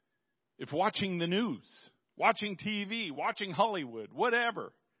 If watching the news, watching TV, watching Hollywood,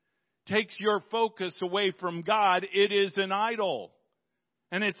 whatever, takes your focus away from God, it is an idol.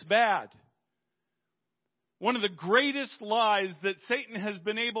 And it's bad. One of the greatest lies that Satan has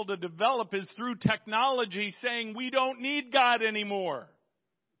been able to develop is through technology, saying we don't need God anymore.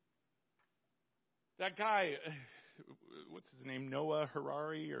 That guy, what's his name, Noah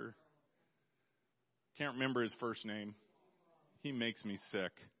Harari, or can't remember his first name. He makes me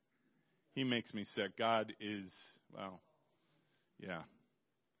sick. He makes me sick. God is, well, yeah.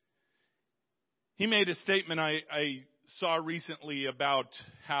 He made a statement I saw recently about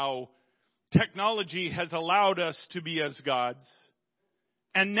how technology has allowed us to be as gods,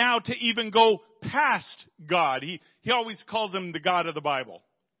 and now to even go past God. He always calls him the God of the Bible.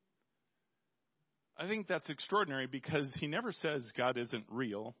 I think that's extraordinary because he never says God isn't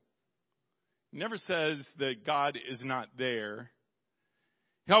real. He never says that God is not there.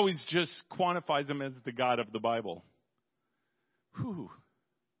 He always just quantifies him as the God of the Bible. Whew.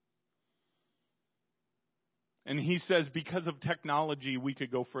 And he says because of technology, we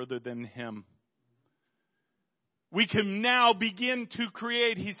could go further than him. We can now begin to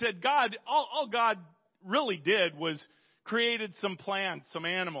create. He said God, all God really did was created some plants, some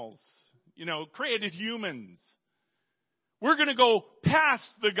animals, created humans. We're going to go past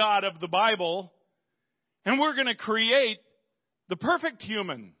the God of the Bible and we're going to create the perfect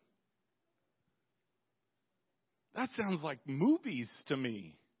human. That sounds like movies to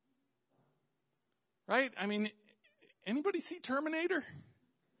me. Right? Anybody see Terminator?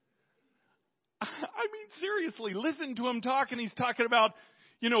 Seriously, listen to him talk, and he's talking about,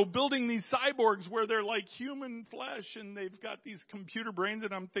 building these cyborgs where they're like human flesh and they've got these computer brains,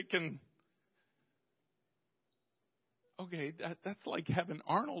 and I'm thinking, okay, that's like having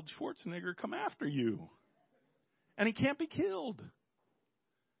Arnold Schwarzenegger come after you. And he can't be killed.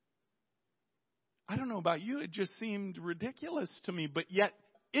 I don't know about you, it just seemed ridiculous to me, but yet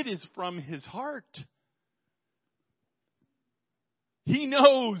it is from his heart. He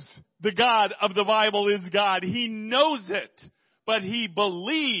knows the God of the Bible is God. He knows it, but he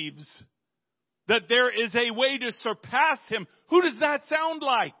believes that there is a way to surpass him. Who does that sound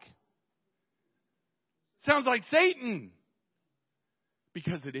like? Sounds like Satan.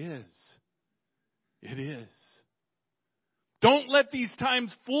 Because it is. It is. Don't let these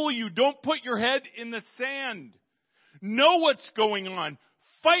times fool you. Don't put your head in the sand. Know what's going on.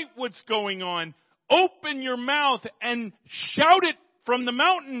 Fight what's going on. Open your mouth and shout it from the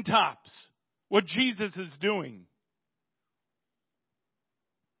mountaintops what Jesus is doing.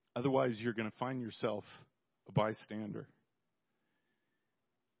 Otherwise, you're going to find yourself a bystander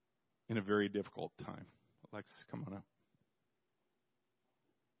in a very difficult time. Alexis, come on up.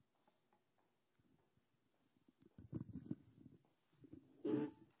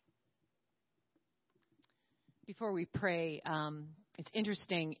 Before we pray, it's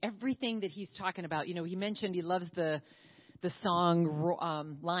interesting, everything that he's talking about. You know, he mentioned he loves the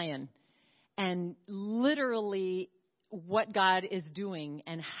song Lion. And literally what God is doing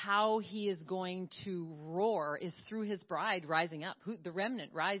and how he is going to roar is through his bride rising up, the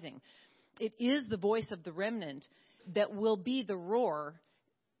remnant rising. It is the voice of the remnant that will be the roar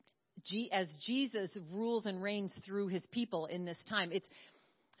as Jesus rules and reigns through his people in this time.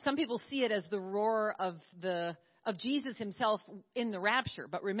 Some people see it as the roar of Jesus himself in the rapture.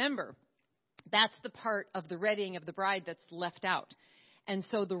 But remember, that's the part of the readying of the bride that's left out. And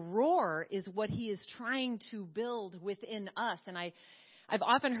so the roar is what he is trying to build within us. And I've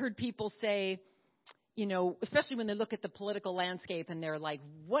often heard people say, you know, especially when they look at the political landscape and they're like,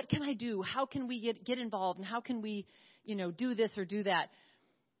 what can I do? How can we get involved? And how can we, you know, do this or do that?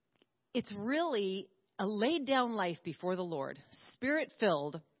 It's really a laid down life before the Lord,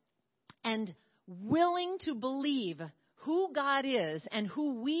 spirit-filled, and willing to believe who God is and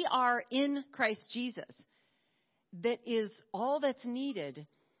who we are in Christ Jesus. That is all that's needed,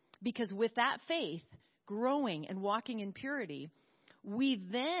 because with that faith, growing and walking in purity, we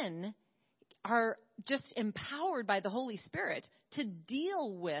then are just empowered by the Holy Spirit to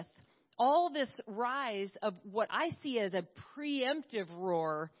deal with all this rise of what I see as a preemptive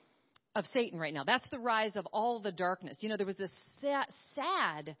roar of Satan right now. That's the rise of all the darkness. You know, there was this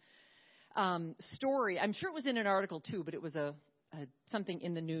sad story. I'm sure it was in an article too, but it was something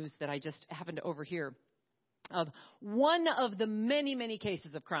in the news that I just happened to overhear, of one of the many, many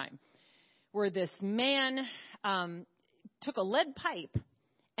cases of crime where this man took a lead pipe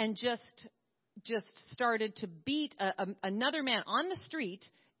and just started to beat another man on the street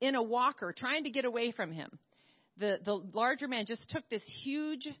in a walker trying to get away from him. The larger man just took this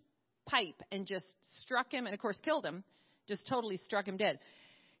huge pipe and just struck him and, of course, killed him, just totally struck him dead.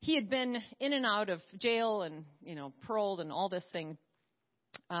 He had been in and out of jail and, you know, paroled and all this thing.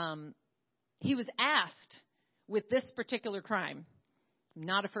 He was asked, with this particular crime,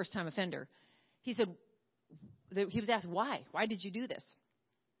 not a first-time offender, he was asked, why? Why did you do this?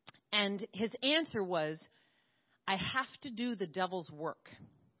 And his answer was, I have to do the devil's work.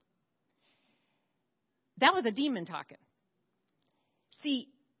 That was a demon talking. See,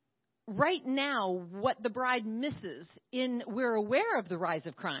 right now, what the bride misses we're aware of the rise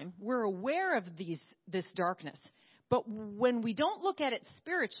of crime. We're aware of this darkness. But when we don't look at it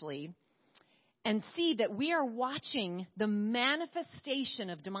spiritually and see that we are watching the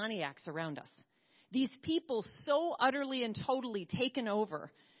manifestation of demoniacs around us, these people so utterly and totally taken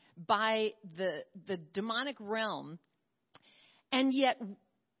over by the demonic realm, and yet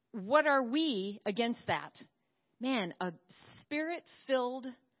what are we against that? Man, a spirit-filled,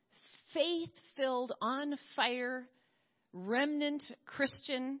 faith-filled, on fire, remnant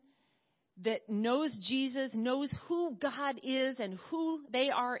Christian that knows Jesus, knows who God is and who they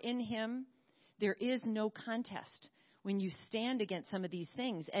are in him. There is no contest when you stand against some of these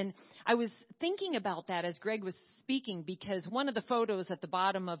things. And I was thinking about that as Greg was speaking, because one of the photos at the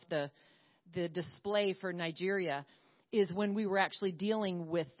bottom of the display for Nigeria is when we were actually dealing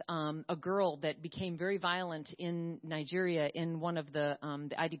with a girl that became very violent in Nigeria in one of the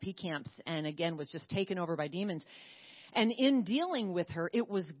IDP camps, and again was just taken over by demons. And in dealing with her, it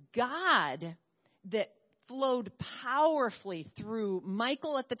was God that flowed powerfully through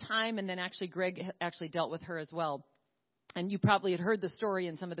Michael at the time, and then actually Greg actually dealt with her as well. And you probably had heard the story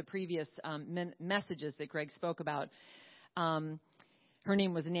in some of the previous messages that Greg spoke about. Her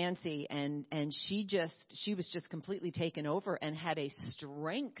name was Nancy, and she was just completely taken over and had a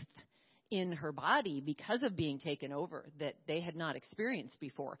strength in her body because of being taken over that they had not experienced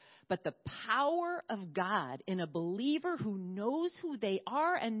before. But the power of God in a believer who knows who they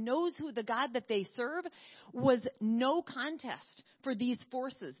are and knows who the God that they serve was no contest for these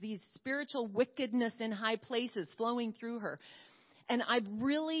forces, these spiritual wickedness in high places flowing through her. And I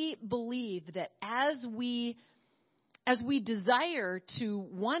really believe that as we desire to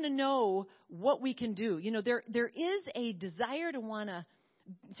want to know what we can do, you know, there is a desire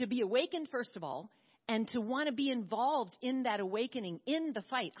to be awakened, first of all, and to want to be involved in that awakening, in the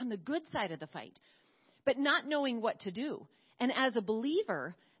fight, on the good side of the fight, but not knowing what to do. And as a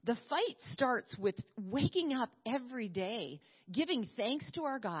believer, the fight starts with waking up every day, giving thanks to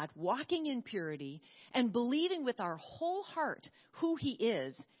our God, walking in purity, and believing with our whole heart who he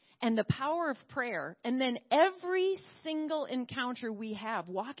is and the power of prayer. And then every single encounter we have,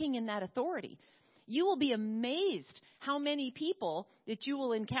 walking in that authority. You will be amazed how many people that you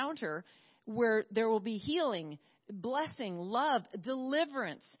will encounter where there will be healing, blessing, love,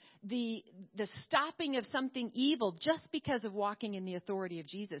 deliverance, the stopping of something evil just because of walking in the authority of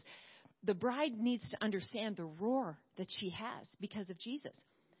Jesus. the bride needs to understand the roar that she has because of Jesus.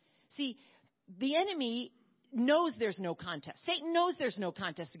 See, the enemy knows there's no contest. Satan knows there's no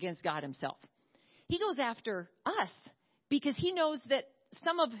contest against God himself. He goes after us because he knows that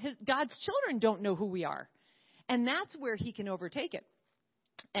some of God's children don't know who we are. And that's where he can overtake it.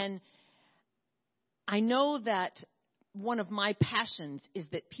 And I know that one of my passions is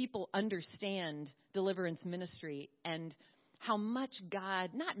that people understand deliverance ministry and how much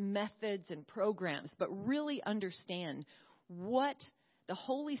God, not methods and programs, but really understand what the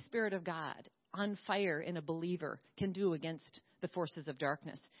Holy Spirit of God on fire in a believer can do against the forces of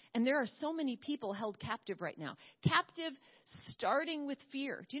darkness. And there are so many people held captive right now. Captive starting with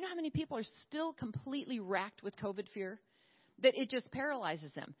fear. Do you know how many people are still completely racked with COVID fear? That it just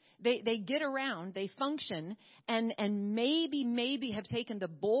paralyzes them. They get around, they function, and maybe have taken the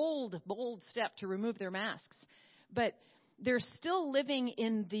bold step to remove their masks. But they're still living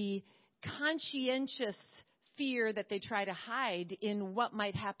in the conscientious fear that they try to hide in what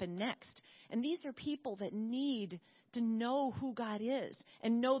might happen next. And these are people that need to know who God is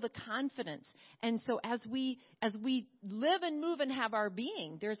and know the confidence. And so as we live and move and have our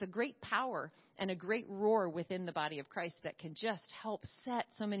being, there's a great power and a great roar within the body of Christ that can just help set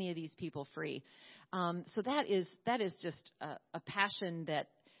so many of these people free. So that is just a passion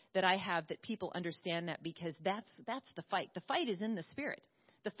that I have, that people understand that, because that's the fight. The fight is in the Spirit.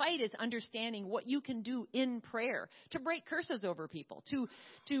 The fight is understanding what you can do in prayer to break curses over people,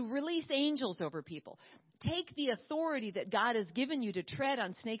 to release angels over people. Take the authority that God has given you to tread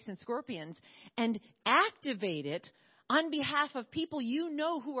on snakes and scorpions and activate it on behalf of people you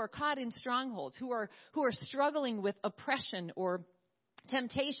know who are caught in strongholds, who are struggling with oppression or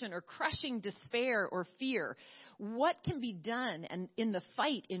temptation or crushing despair or fear. What can be done and in the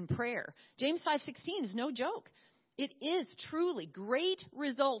fight in prayer? James 5:16 is no joke. It is truly great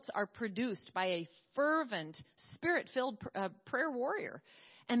results are produced by a fervent, spirit-filled prayer warrior.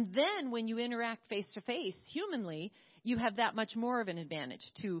 And then when you interact face-to-face, humanly, you have that much more of an advantage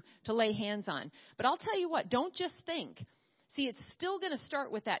to lay hands on. But I'll tell you what, don't just think. See, it's still going to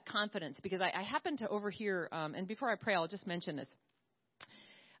start with that confidence, because I happen to overhear, and before I pray, I'll just mention this.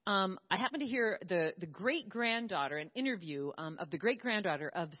 I happened to hear the great-granddaughter, an interview of the great-granddaughter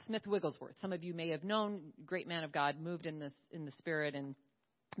of Smith Wigglesworth. Some of you may have known, great man of God, moved in the Spirit and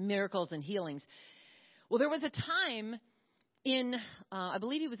miracles and healings. Well, there was a time I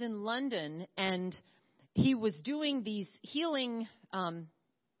believe he was in London, and he was doing these healing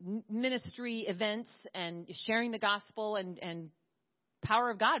ministry events and sharing the gospel, and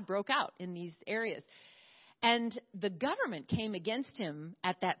power of God broke out in these areas. And the government came against him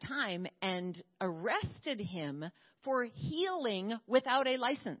at that time and arrested him for healing without a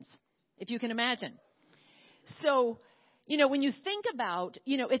license, if you can imagine. So, when you think about,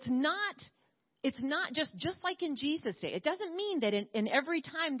 it's not just like in Jesus' day. It doesn't mean that in every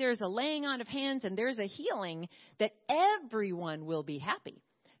time there's a laying on of hands and there's a healing that everyone will be happy.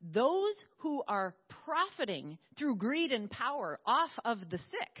 Those who are profiting through greed and power off of the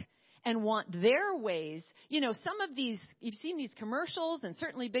sick and want their ways, some of these, you've seen these commercials, and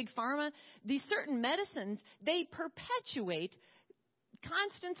certainly big pharma, these certain medicines, they perpetuate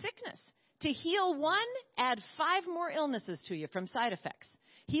constant sickness. To heal one, add 5 more illnesses to you from side effects.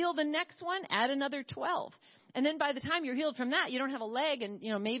 Heal the next one, add another 12. And then by the time you're healed from that, you don't have a leg, and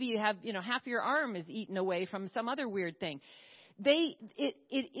maybe you have half of your arm is eaten away from some other weird thing. It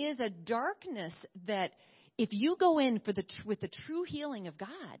is a darkness that if you go in with the true healing of God,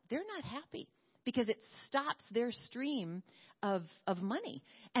 they're not happy, because it stops their stream of money.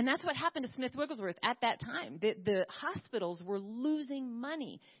 And that's what happened to Smith Wigglesworth at that time. The hospitals were losing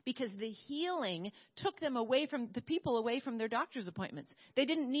money because the healing took them away from the people, away from their doctor's appointments. They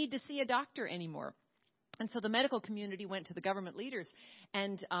didn't need to see a doctor anymore. And so the medical community went to the government leaders,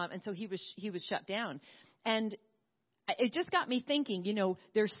 and so he was shut down. And it just got me thinking,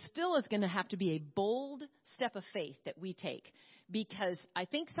 there still is going to have to be a bold step of faith that we take, because I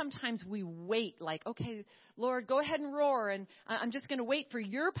think sometimes we wait, like, okay, Lord, go ahead and roar, and I'm just going to wait for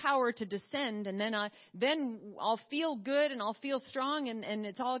your power to descend, and then I'll feel good and I'll feel strong, and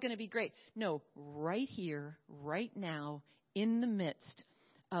it's all going to be great. No, right here, right now, in the midst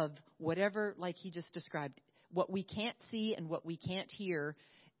of whatever, like he just described, what we can't see and what we can't hear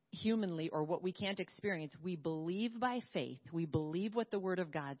humanly, or what we can't experience, we believe by faith. We believe what the Word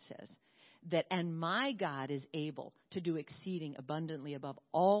of God says, that, and my God is able to do exceeding abundantly above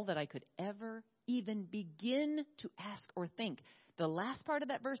all that I could ever even begin to ask or think. The last part of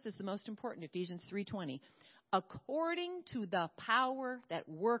that verse is the most important, Ephesians 3:20. According to the power that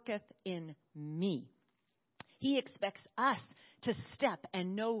worketh in me. He expects us to step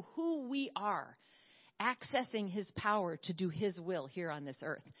and know who we are, accessing his power to do his will here on this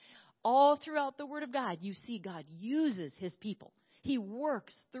earth. All throughout the Word of God, you see God uses his people. He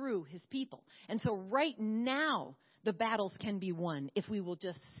works through his people. And so right now, the battles can be won if we will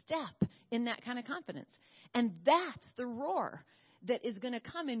just step in that kind of confidence. And that's the roar that is going to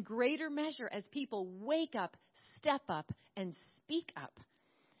come in greater measure as people wake up, step up, and speak up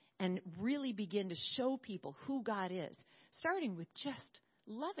and really begin to show people who God is, starting with just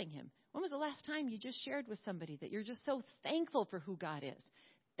loving him. When was the last time you just shared with somebody that you're just so thankful for who God is,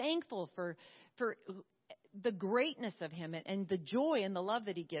 thankful for the greatness of him and the joy and the love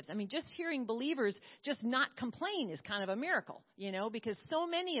that he gives? I mean, just hearing believers just not complain is kind of a miracle, because so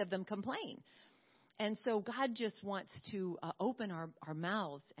many of them complain. And so God just wants to open our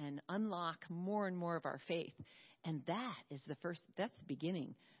mouths and unlock more and more of our faith. And that's the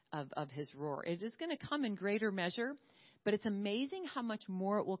beginning of his roar. It is going to come in greater measure, but it's amazing how much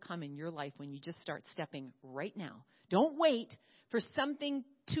more it will come in your life when you just start stepping right now. Don't wait for something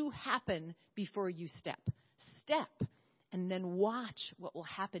to happen before you step. Step, and then watch what will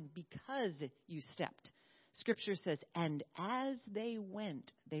happen because you stepped. Scripture says, and as they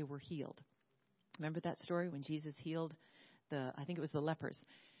went, they were healed. Remember that story when Jesus healed I think it was the lepers.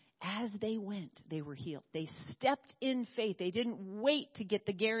 As they went, they were healed. They stepped in faith. They didn't wait to get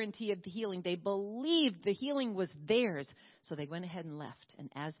the guarantee of the healing. They believed the healing was theirs. So they went ahead and left.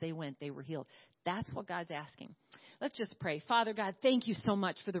 And as they went, they were healed. That's what God's asking. Let's just pray. Father God, thank you so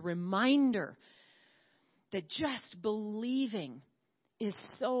much for the reminder that just believing is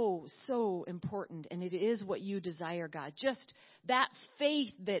so, so important. And it is what you desire, God. Just that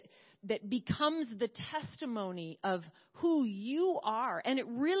faith that becomes the testimony of who you are. And it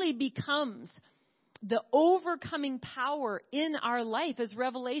really becomes the overcoming power in our life. As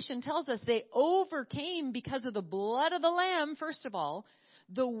Revelation tells us, they overcame because of the blood of the Lamb, first of all,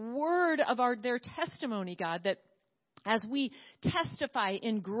 the word of their testimony, God, that as we testify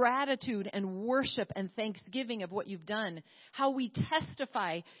in gratitude and worship and thanksgiving of what you've done, how we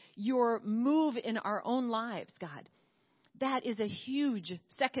testify your move in our own lives, God. That is a huge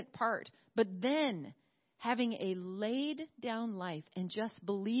second part. But then having a laid down life and just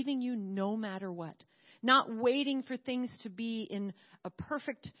believing you no matter what. Not waiting for things to be in a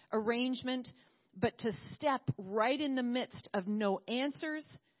perfect arrangement, but to step right in the midst of no answers,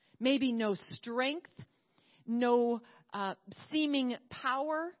 maybe no strength, no seeming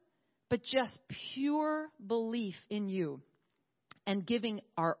power, but just pure belief in you and giving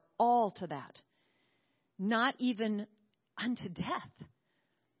our all to that. Not even unto death.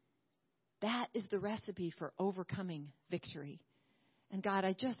 That is the recipe for overcoming victory. And God,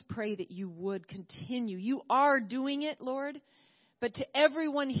 I just pray that you would continue. You are doing it, Lord. But to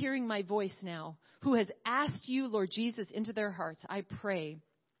everyone hearing my voice now who has asked you, Lord Jesus, into their hearts, I pray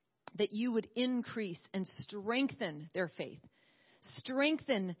that you would increase and strengthen their faith.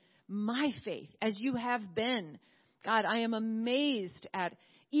 Strengthen my faith as you have been. God, I am amazed at,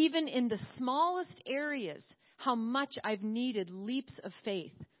 even in the smallest areas, how much I've needed leaps of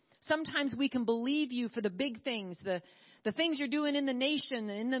faith. Sometimes we can believe you for the big things, the things you're doing in the nation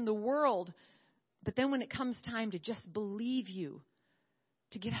and in the world. But then when it comes time to just believe you,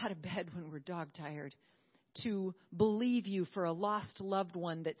 to get out of bed when we're dog tired, to believe you for a lost loved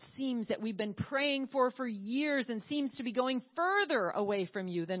one that seems that we've been praying for years and seems to be going further away from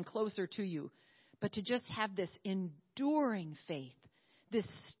you than closer to you. But to just have this enduring faith, this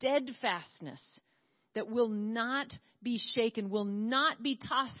steadfastness that will not be shaken, will not be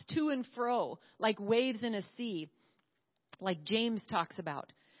tossed to and fro like waves in a sea, like James talks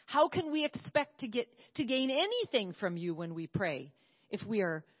about. How can we expect to gain anything from you when we pray if we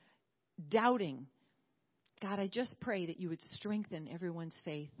are doubting? God, I just pray that you would strengthen everyone's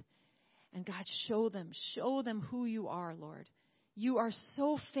faith. And God, show them who you are, Lord. You are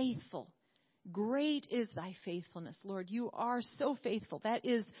so faithful. Great is thy faithfulness, Lord. You are so faithful. That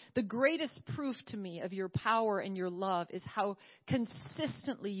is the greatest proof to me of your power and your love, is how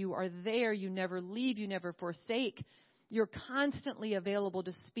consistently you are there. You never leave. You never forsake. You're constantly available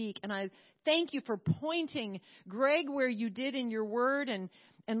to speak. And I thank you for pointing Greg where you did in your word. And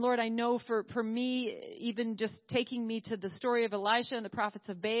Lord, I know for me, even just taking me to the story of Elisha and the prophets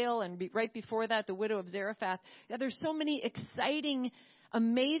of Baal, and right before that, the widow of Zarephath. There's so many exciting,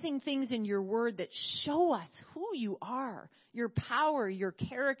 amazing things in your word that show us who you are, your power, your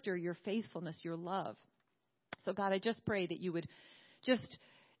character, your faithfulness, your love. So God, I just pray that you would just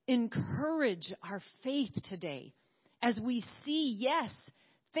encourage our faith today as we see, yes,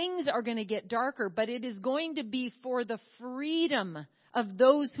 things are going to get darker, but it is going to be for the freedom of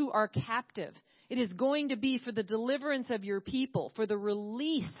those who are captive. It is going to be for the deliverance of your people, for the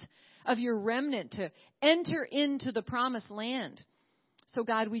release of your remnant to enter into the promised land. So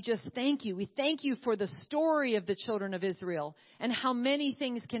God, we just thank you. We thank you for the story of the children of Israel and how many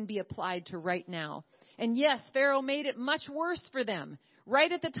things can be applied to right now. And yes, Pharaoh made it much worse for them.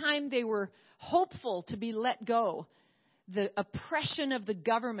 Right at the time they were hopeful to be let go, the oppression of the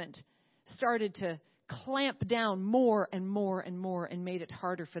government started to clamp down more and more and more and made it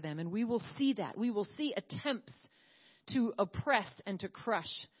harder for them. And we will see that. We will see attempts to oppress and to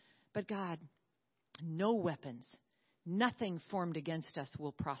crush. But God, no weapons, nothing formed against us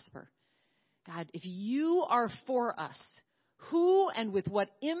will prosper. God, if you are for us, who and with what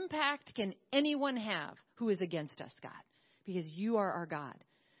impact can anyone have who is against us, God? Because you are our God.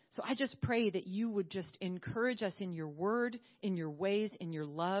 So I just pray that you would just encourage us in your word, in your ways, in your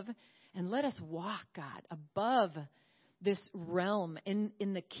love, and let us walk, God, above this realm in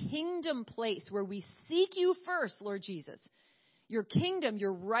the kingdom place where we seek you first, Lord Jesus. Your kingdom,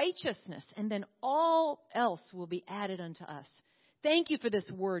 your righteousness, and then all else will be added unto us. Thank you for this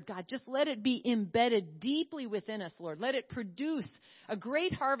word, God. Just let it be embedded deeply within us, Lord. Let it produce a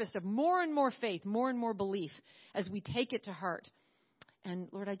great harvest of more and more faith, more and more belief as we take it to heart. And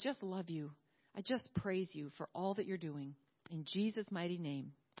Lord, I just love you. I just praise you for all that you're doing. In Jesus' mighty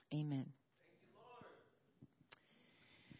name, amen.